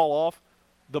they fall off.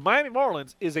 The Miami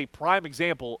Marlins is a prime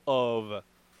example of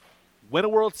win a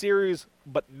World Series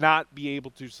but not be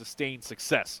able to sustain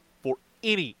success for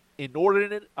any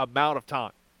inordinate amount of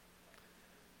time.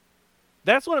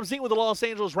 That's what I'm seeing with the Los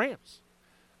Angeles Rams.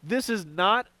 This is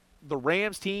not the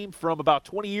Rams team from about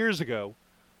 20 years ago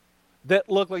that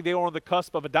looked like they were on the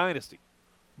cusp of a dynasty.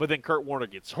 But then Kurt Warner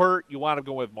gets hurt. You wind up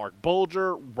going with Mark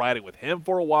Bulger, riding with him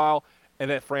for a while, and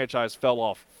that franchise fell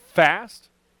off fast.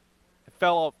 It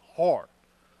fell off hard.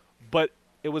 But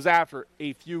it was after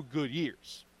a few good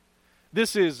years.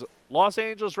 This is Los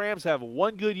Angeles Rams have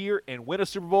one good year and win a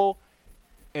Super Bowl,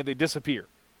 and they disappear.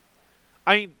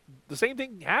 I mean, the same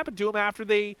thing happened to them after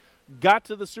they got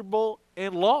to the Super Bowl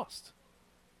and lost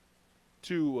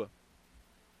to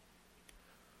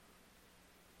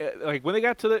like when they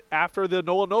got to after the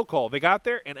Nola no call, they got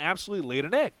there and absolutely laid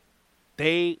an egg.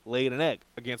 They laid an egg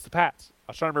against the Pats.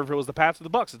 I was trying to remember if it was the Pats or the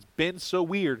Bucs. It's been so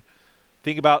weird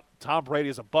thinking about Tom Brady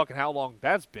as a Buck and how long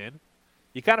that's been.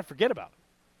 You kind of forget about it.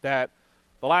 That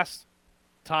the last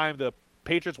time the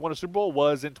Patriots won a Super Bowl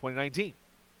was in 2019.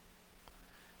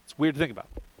 It's weird to think about.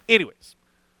 Anyways,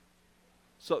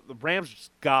 so the Rams are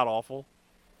just god-awful.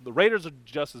 The Raiders are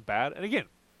just as bad. And again,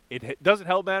 it doesn't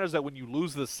help matters that when you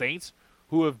lose the Saints,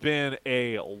 who have been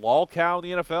a lol cow in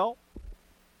the NFL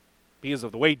because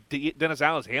of the way Dennis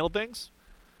Allen's handled things.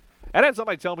 I had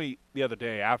somebody tell me the other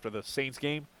day after the Saints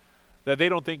game that they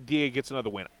don't think DA gets another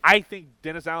win. I think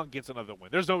Dennis Allen gets another win.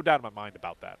 There's no doubt in my mind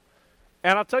about that.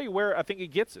 And I'll tell you where I think he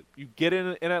gets it. You get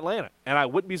in Atlanta. And I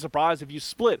wouldn't be surprised if you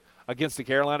split against the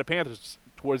Carolina Panthers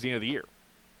towards the end of the year.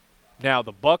 Now,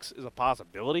 the Bucs is a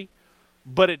possibility,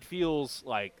 but it feels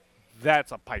like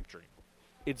that's a pipe dream.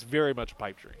 It's very much a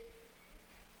pipe dream.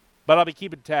 But I'll be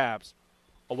keeping tabs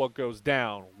on what goes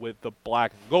down with the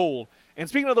black and gold. And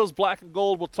speaking of those black and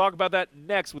gold, we'll talk about that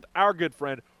next with our good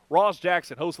friend, Ross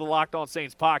Jackson, host of the Locked On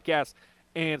Saints podcast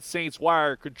and Saints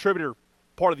Wire contributor,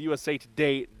 part of the USA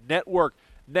Today network.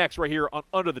 Next, right here on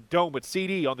Under the Dome with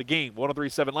CD on the game,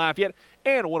 103.7 Lafayette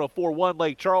and 104.1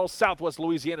 Lake Charles, Southwest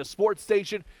Louisiana sports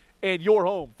station, and your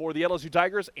home for the LSU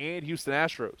Tigers and Houston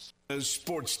Astros.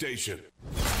 Sports station.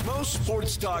 Most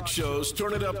sports talk shows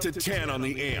turn it up to 10 on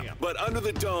the amp, but Under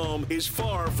the Dome is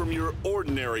far from your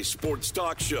ordinary sports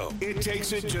talk show. It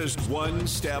takes it just one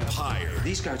step higher.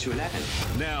 These go to 11.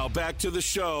 Now back to the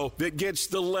show that gets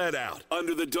the lead out.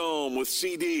 Under the Dome with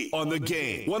CD on the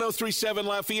game. 103.7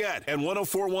 Lafayette and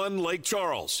 104.1 Lake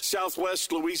Charles,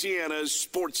 Southwest Louisiana's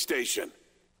sports station.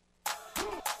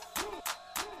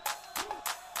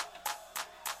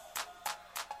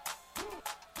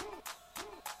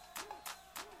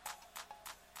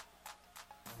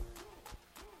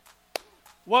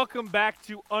 Welcome back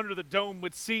to Under the Dome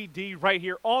with CD right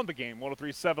here on the game,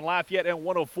 103.7 Lafayette and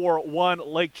 104.1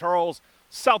 Lake Charles,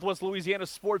 Southwest Louisiana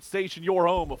sports station, your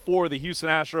home for the Houston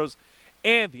Astros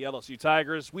and the LSU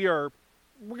Tigers. We're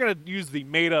going to use the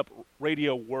made-up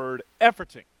radio word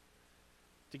efforting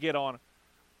to get on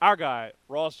our guy,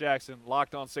 Ross Jackson,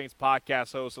 Locked On Saints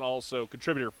podcast host and also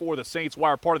contributor for the Saints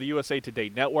Wire, part of the USA Today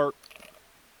network.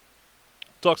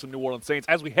 Talk some New Orleans Saints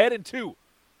as we head into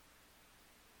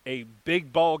a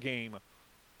big ball game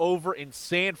over in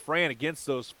San Fran against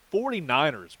those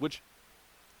 49ers, which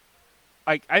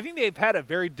I think they've had a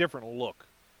very different look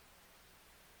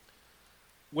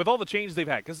with all the changes they've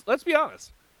had. Because let's be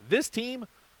honest, this team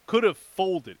could have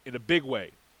folded in a big way.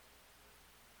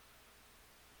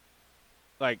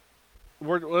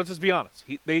 Let's just be honest.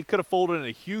 They could have folded in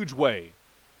a huge way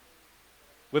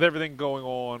with everything going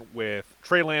on with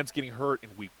Trey Lance getting hurt in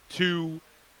week 2.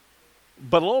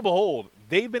 But lo and behold,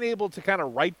 they've been able to kind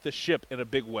of right the ship in a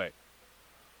big way.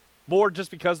 More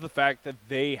just because of the fact that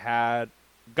they had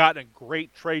gotten a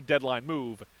great trade deadline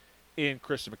move in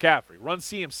Christian McCaffrey. Run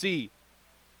CMC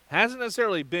hasn't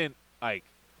necessarily been,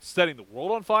 setting the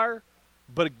world on fire,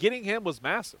 but getting him was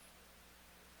massive.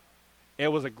 It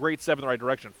was a great step in the right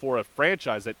direction for a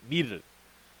franchise that needed it.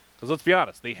 Because let's be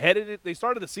honest, they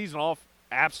started the season off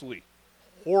absolutely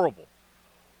horrible.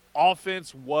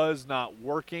 Offense was not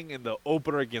working in the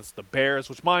opener against the Bears,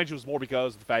 which, mind you, was more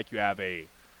because of the fact you have a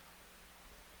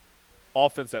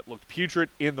offense that looked putrid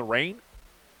in the rain.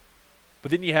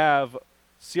 But then you have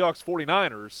Seahawks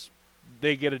 49ers.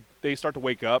 They start to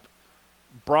wake up.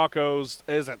 Broncos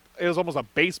it was almost a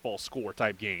baseball score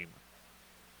type game.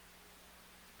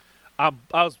 I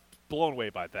was blown away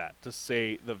by that, to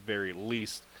say the very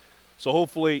least. So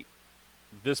hopefully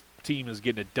this team is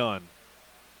getting it done.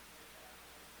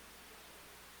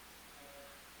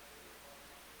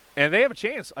 And they have a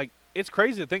chance. Like, it's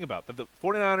crazy to think about that the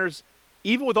 49ers,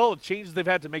 even with all the changes they've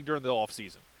had to make during the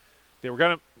offseason, they were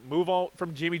going to move on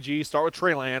from Jimmy G, start with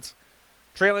Trey Lance.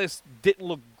 Trey Lance didn't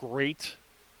look great,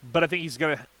 but I think it's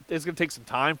going to take some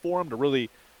time for him to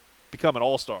really become an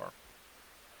all-star.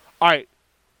 All right.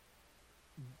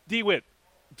 DeWitt,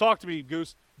 talk to me,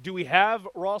 Goose. Do we have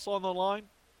Ross on the line?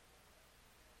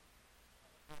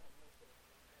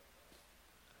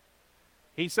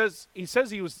 He says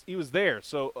he was there.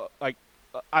 So I'm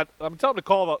telling him to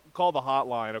call the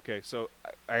hotline. Okay, so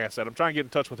like I said, I'm trying to get in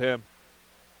touch with him.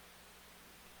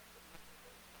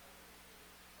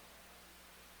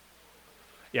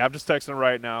 Yeah, I'm just texting him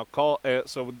right now. Call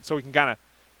so we can kind of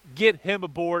get him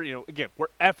aboard. You know, again, we're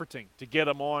efforting to get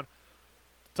him on.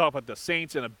 Talk about the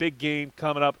Saints in a big game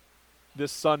coming up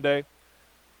this Sunday.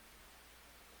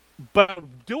 But I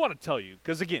do want to tell you,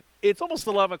 because, again, it's almost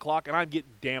 11 o'clock, and I'm getting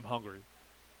damn hungry.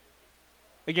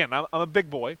 Again, I'm a big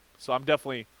boy, so I'm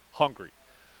definitely hungry.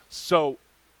 So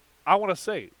I want to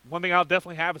say, one thing I'll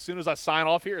definitely have as soon as I sign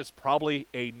off here is probably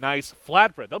a nice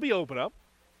flatbread. They'll be open up.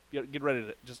 Get ready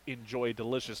to just enjoy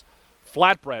delicious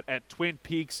flatbread at Twin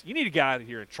Peaks. You need to get out of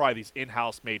here and try these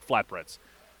in-house made flatbreads.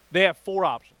 They have 4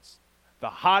 options. The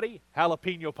Hottie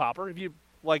Jalapeno Popper, if you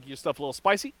like your stuff a little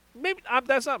spicy. Maybe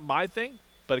that's not my thing,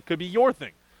 but it could be your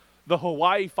thing. The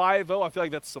Hawaii 5-0, I feel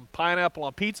like that's some pineapple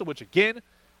on pizza, which, again,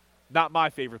 not my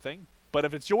favorite thing. But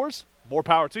if it's yours, more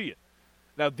power to you.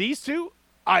 Now, these two,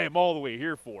 I am all the way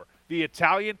here for. The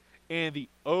Italian and the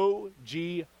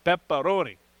OG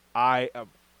Pepperoni. I am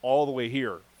all the way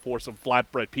here for some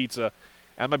flatbread pizza.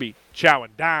 I'm going to be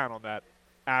chowing down on that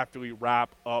after we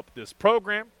wrap up this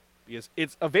program, because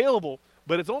it's available,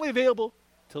 but it's only available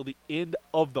till the end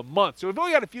of the month. So we've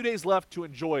only got a few days left to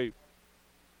enjoy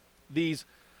these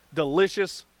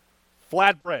delicious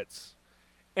flatbreads.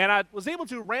 And I was able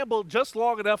to ramble just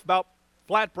long enough about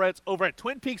flatbreads over at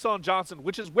Twin Peaks on Johnson,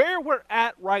 which is where we're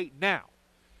at right now.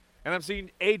 And I'm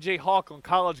seeing A.J. Hawk on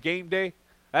College Game Day.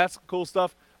 That's cool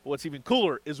stuff. But what's even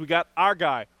cooler is we got our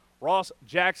guy, Ross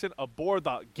Jackson, aboard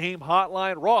the game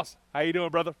hotline. Ross, how you doing,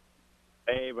 brother?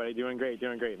 Hey, buddy. Doing great,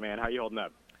 man. How you holding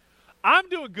up? I'm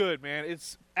doing good, man.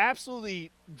 It's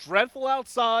absolutely dreadful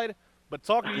outside, but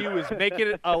talking to you is making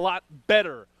it a lot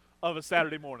better of a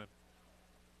Saturday morning.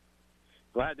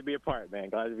 Glad to be a part, man.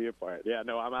 Glad to be a part. Yeah,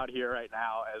 no, I'm out here right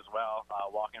now as well,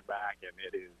 walking back, and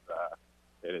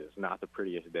it is not the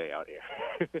prettiest day out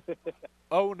here.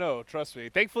 Oh, no, trust me.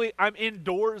 Thankfully, I'm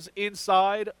indoors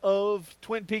inside of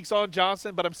Twin Peaks on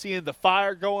Johnson, but I'm seeing the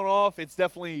fire going off. It's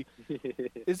definitely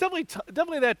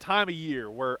that time of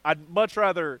year where I'd much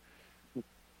rather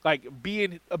be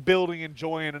in a building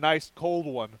enjoying a nice cold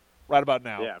one right about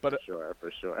now. Yeah, but,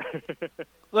 for sure.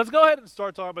 Let's go ahead and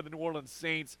start talking about the New Orleans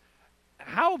Saints.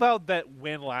 How about that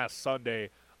win last Sunday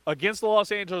against the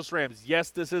Los Angeles Rams? Yes,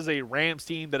 this is a Rams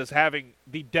team that is having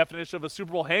the definition of a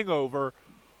Super Bowl hangover,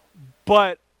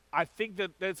 but I think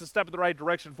that it's a step in the right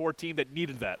direction for a team that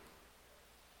needed that.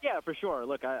 Yeah, for sure.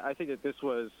 Look, I think that this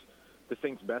was the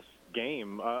Saints' best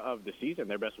game of the season,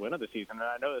 their best win of the season. And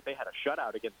I know that they had a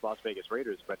shutout against Las Vegas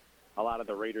Raiders, but a lot of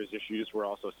the Raiders' issues were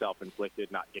also self-inflicted,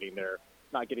 not getting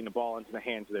the ball into the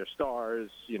hands of their stars,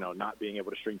 not being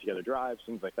able to string together drives,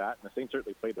 things like that. And the Saints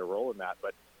certainly played their role in that.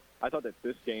 But I thought that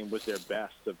this game was their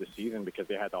best of the season because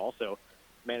they had to also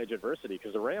manage adversity,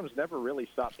 because the Rams never really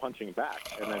stopped punching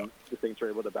back. And then the Saints were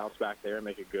able to bounce back there and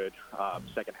make a good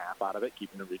second half out of it,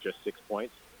 keeping them to just 6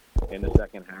 points in the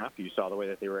second half. You saw the way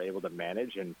that they were able to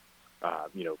manage and,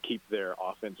 keep their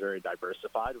offense very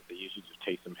diversified with the usage of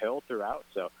Taysom Hill throughout.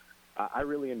 So I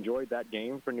really enjoyed that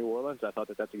game for New Orleans. I thought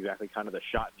that that's exactly kind of the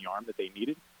shot in the arm that they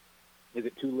needed. Is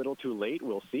it too little, too late?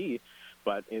 We'll see.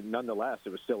 But nonetheless, it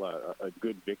was still a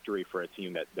good victory for a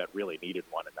team that really needed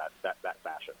one in that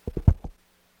fashion.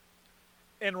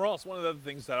 And, Ross, one of the other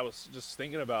things that I was just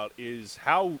thinking about is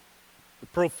how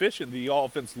proficient the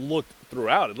offense looked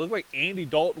throughout. It looked like Andy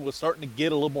Dalton was starting to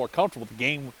get a little more comfortable with the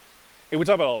game. And we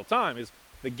talk about it all the time, is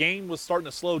the game was starting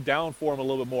to slow down for him a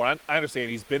little bit more. I understand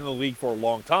he's been in the league for a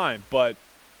long time, but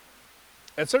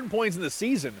at certain points in the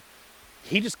season,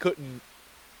 he just couldn't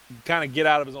kind of get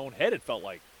out of his own head, it felt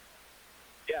like.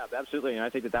 Yeah, absolutely. And I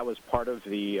think that was part of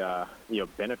the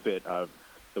benefit of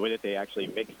the way that they actually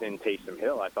mixed in Taysom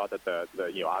Hill. I thought that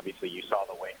the obviously you saw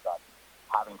the way that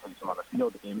having Taysom on the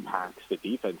field impacts the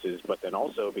defenses, but then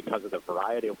also because of the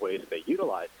variety of ways that they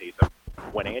utilized Taysom,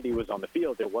 when Andy was on the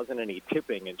field, there wasn't any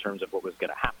tipping in terms of what was going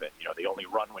to happen. They only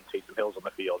run when Taysom Hill's on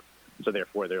the field, so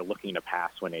therefore they're looking to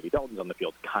pass when Andy Dalton's on the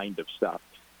field kind of stuff.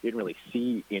 You didn't really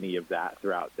see any of that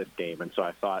throughout this game, and so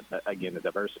I thought, again, the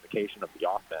diversification of the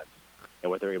offense and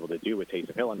what they're able to do with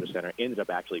Taysom Hill under center ended up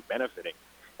actually benefiting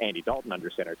Andy Dalton under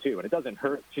center, too. And it doesn't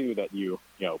hurt, too, that you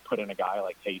put in a guy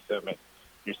like Taysom and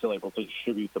you're still able to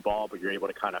distribute the ball, but you're able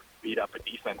to kind of beat up a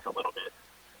defense a little bit.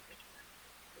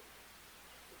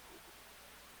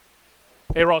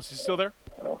 Hey, Ross, you still there?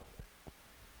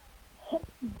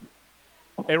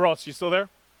 Hey, Ross, you still there?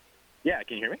 Yeah,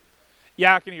 can you hear me?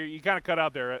 Yeah, I can hear you. You kind of cut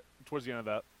out there towards the end of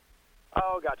that.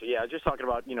 Oh, gotcha. Yeah, just talking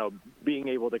about, being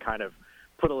able to kind of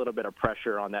put a little bit of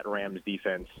pressure on that Rams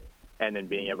defense and then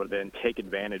being able to then take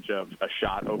advantage of a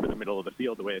shot over the middle of the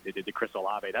field the way that they did to Chris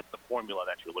Olave. That's the formula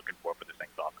that you're looking for the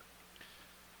Saints offense.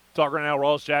 Talk right now,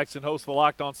 Ross Jackson, host of the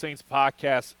Locked On Saints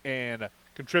podcast and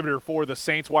contributor for the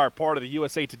Saints Wire, part of the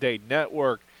USA Today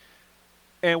network.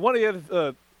 And one of the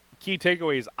other key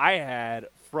takeaways I had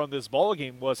from this ball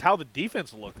game was how the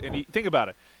defense looked. And think about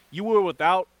it. You were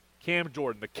without Cam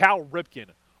Jordan, the Cal Ripken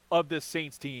of this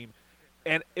Saints team,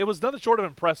 and it was nothing short of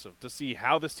impressive to see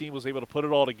how this team was able to put it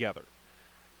all together.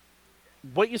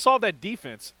 What you saw of that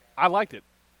defense, I liked it.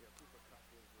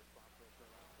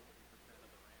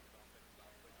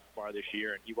 Far this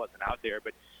year, and he wasn't out there,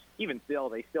 but even still,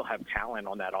 they still have talent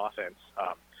on that offense.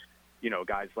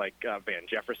 Guys like Van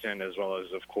Jefferson, as well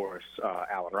as, of course,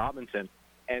 Allen Robinson.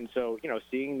 And so,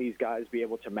 seeing these guys be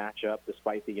able to match up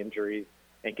despite the injuries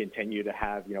and continue to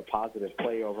have, positive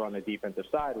play over on the defensive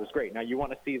side was great. Now, you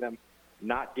want to see them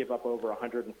not give up over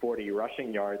 140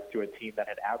 rushing yards to a team that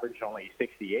had averaged only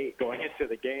 68 going into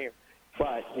the game.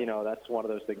 But, that's one of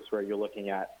those things where you're looking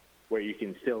at where you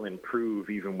can still improve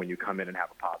even when you come in and have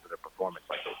a positive performance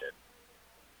like they did.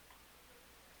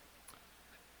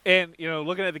 And,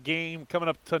 looking at the game coming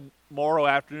up tomorrow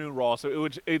afternoon, Ross,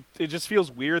 it just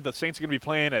feels weird. The Saints are going to be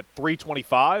playing at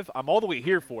 3:25. I'm all the way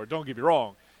here for it, don't get me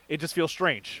wrong. It just feels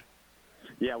strange.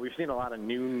 Yeah, we've seen a lot of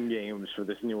noon games for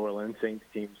this New Orleans Saints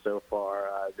team so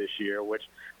far this year, which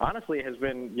honestly has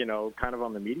been, kind of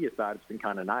on the media side, it's been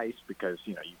kind of nice because,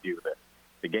 you do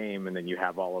the game and then you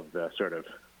have all of the sort of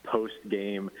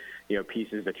post-game,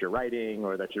 pieces that you're writing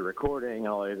or that you're recording and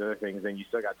all these other things, and you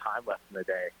still got time left in the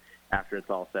day after it's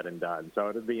all said and done. So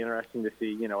it'll be interesting to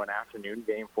see, an afternoon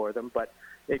game for them. But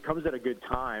it comes at a good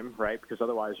time, right, because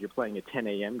otherwise you're playing a 10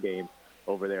 a.m. game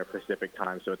over there Pacific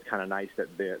time. So it's kind of nice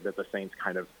that the Saints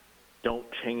kind of don't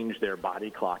change their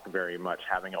body clock very much,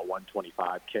 having a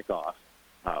 1:25 kickoff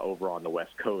over on the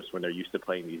West Coast when they're used to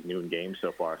playing these noon games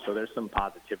so far. So there's some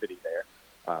positivity there,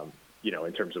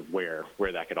 in terms of where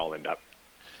that could all end up.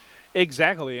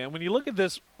 Exactly. And when you look at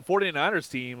this 49ers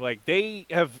team, they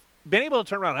have been able to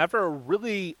turn around after a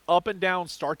really up and down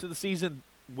start to the season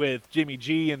with Jimmy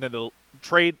G and then the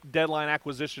trade deadline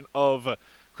acquisition of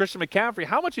Christian McCaffrey.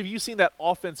 How much have you seen that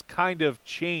offense kind of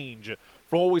change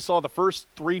from what we saw the first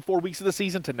 3-4 weeks of the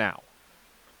season to now?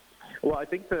 Well, I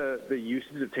think the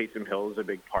usage of Taysom Hill is a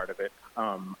big part of it.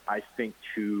 I think,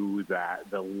 too, that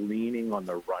the leaning on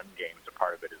the run game is a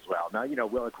part of it as well. Now,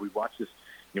 we watched this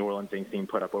New Orleans Saints team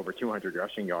put up over 200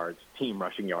 team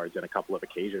rushing yards in a couple of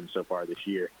occasions so far this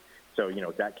year. So,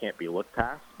 that can't be looked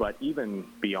past. But even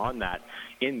beyond that,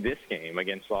 in this game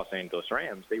against Los Angeles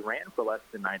Rams, they ran for less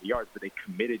than 90 yards, but they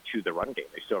committed to the run game.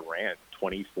 They still ran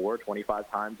 24,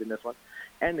 25 times in this one.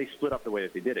 And they split up the way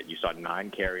that they did it. You saw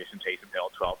 9 carries from Taysom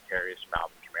Hill, 12 carries from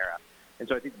Alvin Kamara. And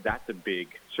so I think that's a big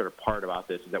sort of part about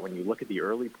this, is that when you look at the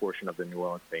early portion of the New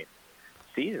Orleans Saints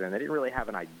season, they didn't really have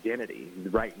an identity.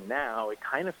 Right now, it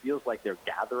kind of feels like they're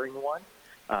gathering one.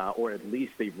 Or at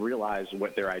least they've realized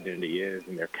what their identity is,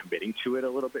 and they're committing to it a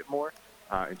little bit more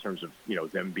in terms of,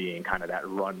 them being kind of that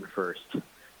run-first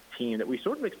team that we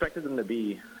sort of expected them to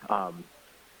be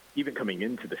even coming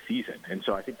into the season. And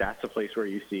so I think that's a place where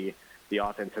you see the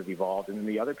offense has evolved. And then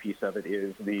the other piece of it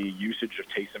is the usage of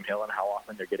Taysom Hill and how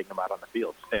often they're getting him out on the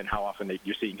field and how often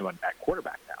you're seeing him at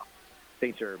quarterback now.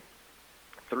 Saints are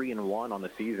 3-1 on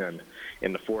the season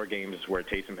in the 4 games where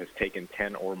Taysom has taken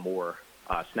 10 or more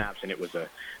snaps, and it was a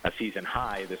season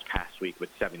high this past week with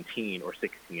 17 or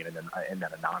 16 and then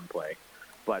a non-play.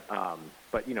 But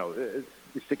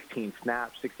 16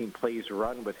 snaps, 16 plays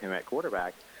run with him at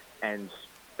quarterback, and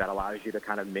that allows you to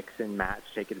kind of mix and match,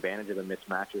 take advantage of the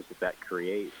mismatches that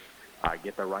creates.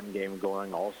 Get the run game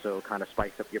going, also kind of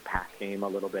spice up your pass game a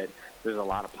little bit. There's a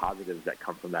lot of positives that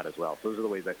come from that as well. So those are the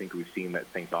ways I think we've seen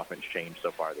that Saints offense change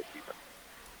so far this season.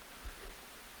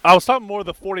 I was talking more of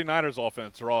the 49ers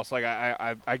offense, Ross. Like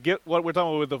I get what we're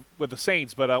talking about with the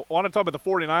Saints, but I want to talk about the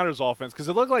 49ers offense because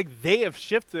it looked like they have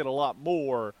shifted a lot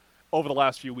more over the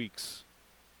last few weeks.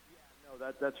 Yeah,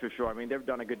 no, that's for sure. I mean, they've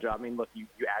done a good job. I mean, look, you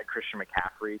add Christian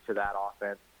McCaffrey to that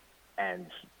offense, and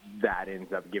that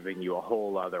ends up giving you a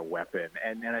whole other weapon.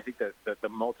 And I think that the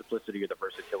multiplicity or the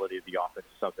versatility of the offense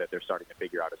is something that they're starting to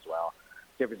figure out as well.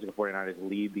 San Francisco 49ers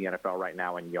lead the NFL right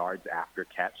now in yards after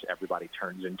catch. Everybody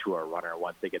turns into a runner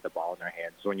once they get the ball in their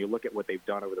hands. So when you look at what they've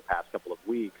done over the past couple of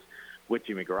weeks with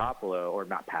Jimmy Garoppolo, or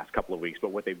not past couple of weeks,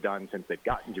 but what they've done since they've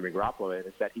gotten Jimmy Garoppolo in,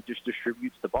 is that he just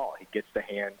distributes the ball. He gets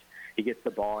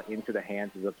the ball into the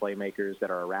hands of the playmakers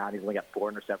that are around. He's only got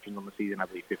 4 interceptions on the season, I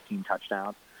believe 15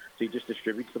 touchdowns. So he just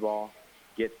distributes the ball,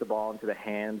 gets the ball into the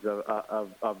hands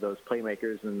of those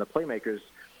playmakers, and the playmakers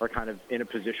are kind of in a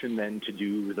position then to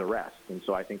do the rest. And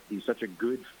so I think he's such a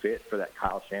good fit for that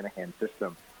Kyle Shanahan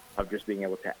system of just being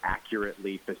able to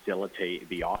accurately facilitate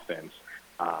the offense.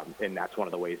 And that's one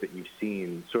of the ways that you've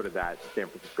seen sort of that San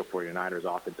Francisco 49ers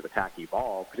offensive attack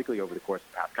evolve, particularly over the course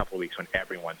of the past couple of weeks when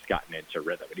everyone's gotten into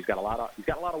rhythm. And he's got a lot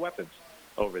of weapons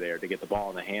over there to get the ball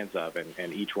in the hands of,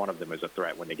 and each one of them is a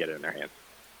threat when they get it in their hands.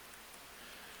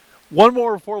 One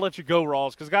more before I let you go,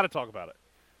 Rawls, because I got to talk about it.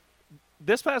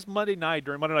 This past Monday night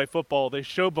during Monday Night Football, they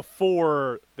showed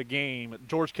before the game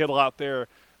George Kittle out there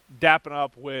dapping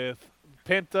up with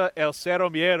Penta El Cero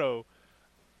Miedo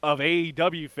of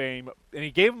AEW fame, and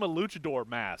he gave him a luchador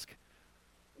mask.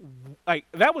 Like,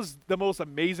 that was the most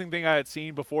amazing thing I had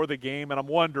seen before the game, and I'm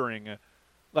wondering,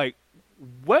 like,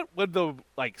 what would the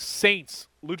Saints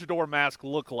luchador mask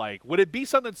look like? Would it be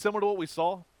something similar to what we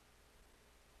saw?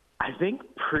 I think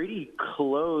pretty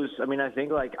close. I mean, I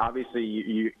think, obviously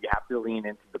you have to lean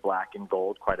into the black and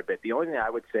gold quite a bit. The only thing I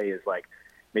would say is,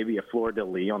 maybe a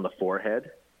fleur-de-lis on the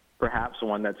forehead, perhaps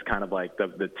one that's kind of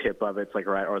the tip of it's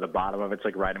right, or the bottom of it's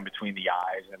right in between the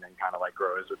eyes, and then kind of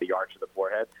grows with the arch of the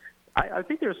forehead. I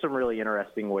think there's some really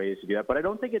interesting ways to do that, but I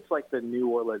don't think it's the New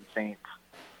Orleans Saints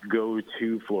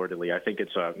go-to fleur-de-lis. I think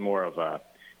it's more of a,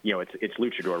 it's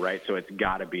luchador, right? So it's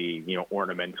got to be,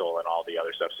 ornamental and all the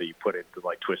other stuff. So you put it to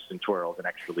twists and twirls and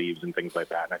extra leaves and things like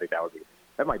that. And I think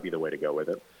that might be the way to go with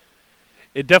it.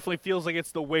 It definitely feels like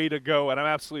it's the way to go, and I'm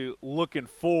absolutely looking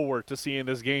forward to seeing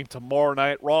this game tomorrow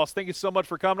night. Ross, thank you so much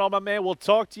for coming on, my man. We'll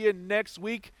talk to you next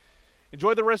week.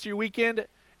 Enjoy the rest of your weekend.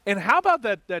 And how about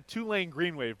that two-lane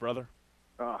green wave, brother?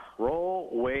 Roll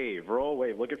wave.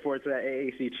 Looking forward to that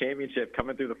AAC championship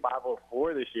coming through the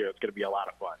 504 this year. It's going to be a lot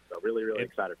of fun. So really, really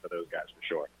excited for those guys for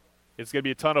sure. It's going to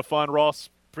be a ton of fun, Ross.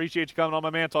 Appreciate you coming on, my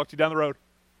man. Talk to you down the road.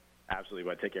 Absolutely,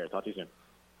 bud. Take care. Talk to you soon.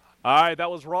 All right, that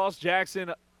was Ross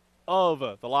Jackson of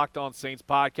the Locked On Saints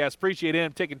podcast. Appreciate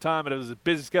him taking time out of his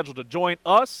busy schedule to join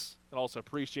us, and also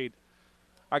appreciate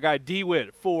our guy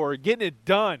DeWitt for getting it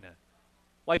done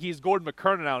like he's Gordon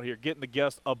McKernan out here, getting the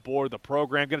guests aboard the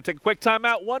program. Going to take a quick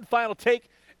timeout, one final take,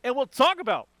 and we'll talk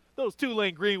about those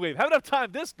two-lane green wave. Have enough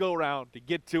time this go-round to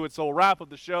get to it, so we'll wrap up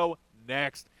the show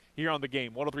next here on The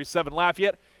Game. 103.7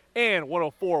 Lafayette and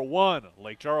 104.1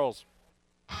 Lake Charles.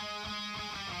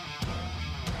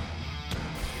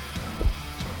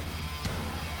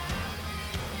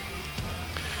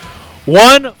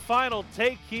 One final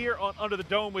take here on Under the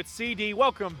Dome with CD.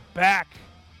 Welcome back.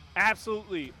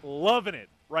 Absolutely loving it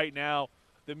right now.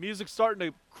 The music's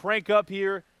starting to crank up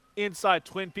here inside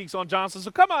Twin Peaks on Johnson. So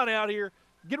come on out here.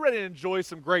 Get ready to enjoy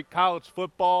some great college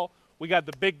football. We got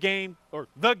the big game, or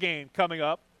the game, coming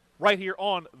up right here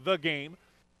on The Game.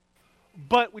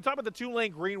 But we talked about the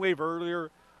two-lane green wave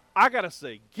earlier. I got to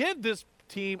say, give this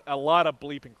team a lot of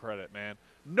bleeping credit, man.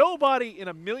 Nobody in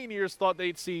a million years thought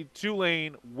they'd see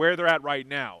Tulane where they're at right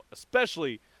now,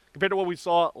 especially compared to what we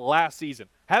saw last season.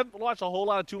 Haven't watched a whole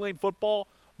lot of Tulane football,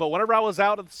 but whenever I was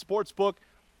out at the sports book,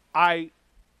 I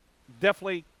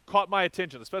definitely caught my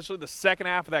attention, especially the second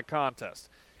half of that contest.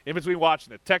 In between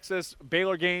watching the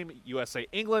Texas-Baylor game,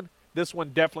 USA-England, this one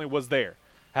definitely was there.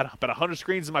 Had about 100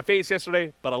 screens in my face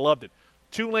yesterday, but I loved it.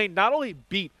 Tulane not only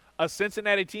beat a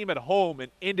Cincinnati team at home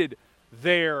and ended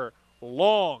their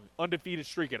long undefeated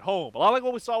streak at home. A lot like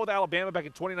what we saw with Alabama back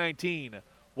in 2019.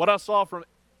 What I saw from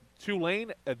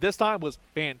Tulane at this time was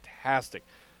fantastic.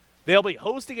 They'll be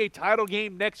hosting a title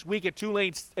game next week at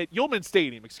Yulman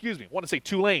Stadium. Excuse me. I want to say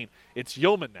Tulane. It's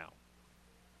Yulman now.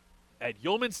 At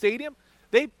Yulman Stadium,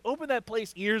 they opened that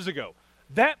place years ago.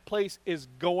 That place is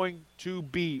going to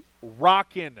be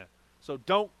rocking. So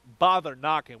don't bother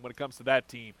knocking when it comes to that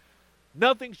team.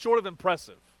 Nothing short of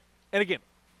impressive. And again,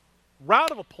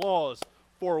 round of applause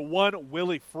for one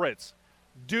Willie Fritz.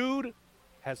 Dude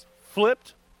has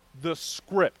flipped the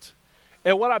script.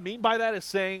 And what I mean by that is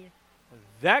saying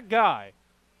that guy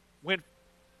went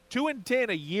 2-10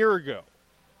 a year ago,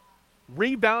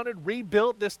 rebounded,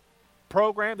 rebuilt this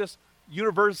program, this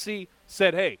university,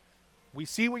 said, hey, we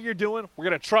see what you're doing. We're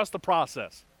going to trust the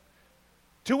process.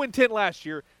 2-10 last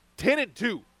year,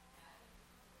 10-2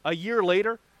 a year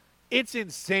later. It's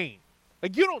insane.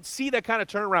 Like, you don't see that kind of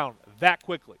turnaround that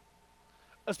quickly,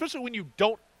 especially when you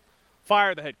don't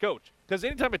fire the head coach. Because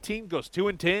anytime a team goes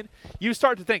 2-10, you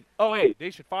start to think, oh, hey,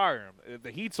 they should fire him.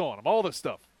 The heat's on him, all this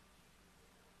stuff.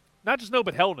 Not just no,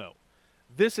 but hell no.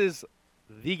 This is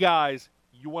the guys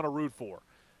you want to root for.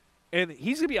 And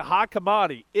he's going to be a hot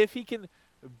commodity if he can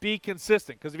be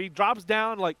consistent. Because if he drops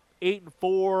down like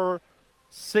 8-4,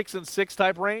 6-6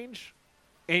 type range,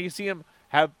 and you see him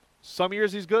have some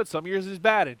years he's good, some years he's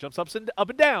bad, and jumps up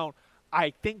and down,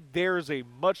 I think there's a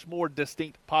much more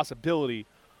distinct possibility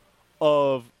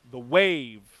of the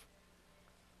wave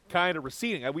kind of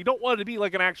receding. And we don't want it to be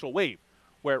like an actual wave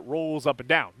where it rolls up and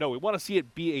down. No, we want to see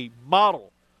it be a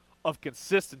model of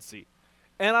consistency.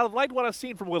 And I like what I've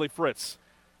seen from Willie Fritz,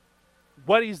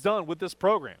 what he's done with this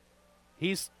program.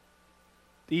 He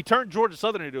turned Georgia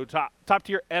Southern into a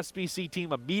top-tier SBC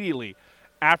team immediately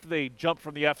after they jumped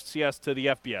from the FCS to the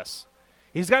FBS.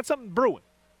 He's got something brewing.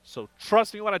 So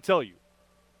trust me when I tell you,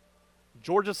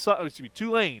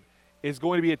 Tulane is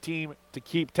going to be a team to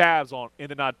keep tabs on in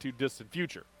the not-too-distant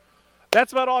future.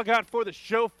 That's about all I got for the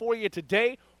show for you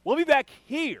today. We'll be back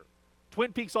here,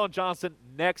 Twin Peaks on Johnson,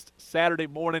 next Saturday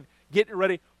morning, getting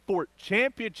ready for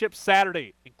Championship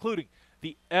Saturday, including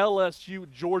the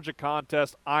LSU-Georgia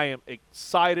contest. I am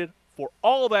excited for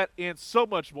all of that and so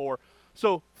much more.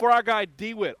 So for our guy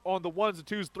DeWitt on the 1s and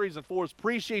 2s, 3s and 4s,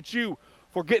 appreciate you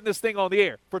for getting this thing on the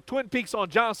air. For Twin Peaks on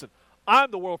Johnson,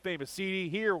 I'm the world-famous CD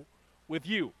here with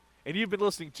you. And you've been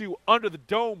listening to Under the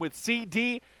Dome with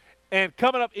CD. And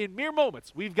coming up in mere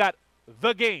moments, we've got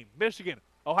The Game, Michigan,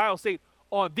 Ohio State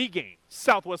on The Game,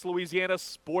 Southwest Louisiana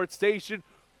Sports Station.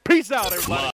 Peace out, everybody.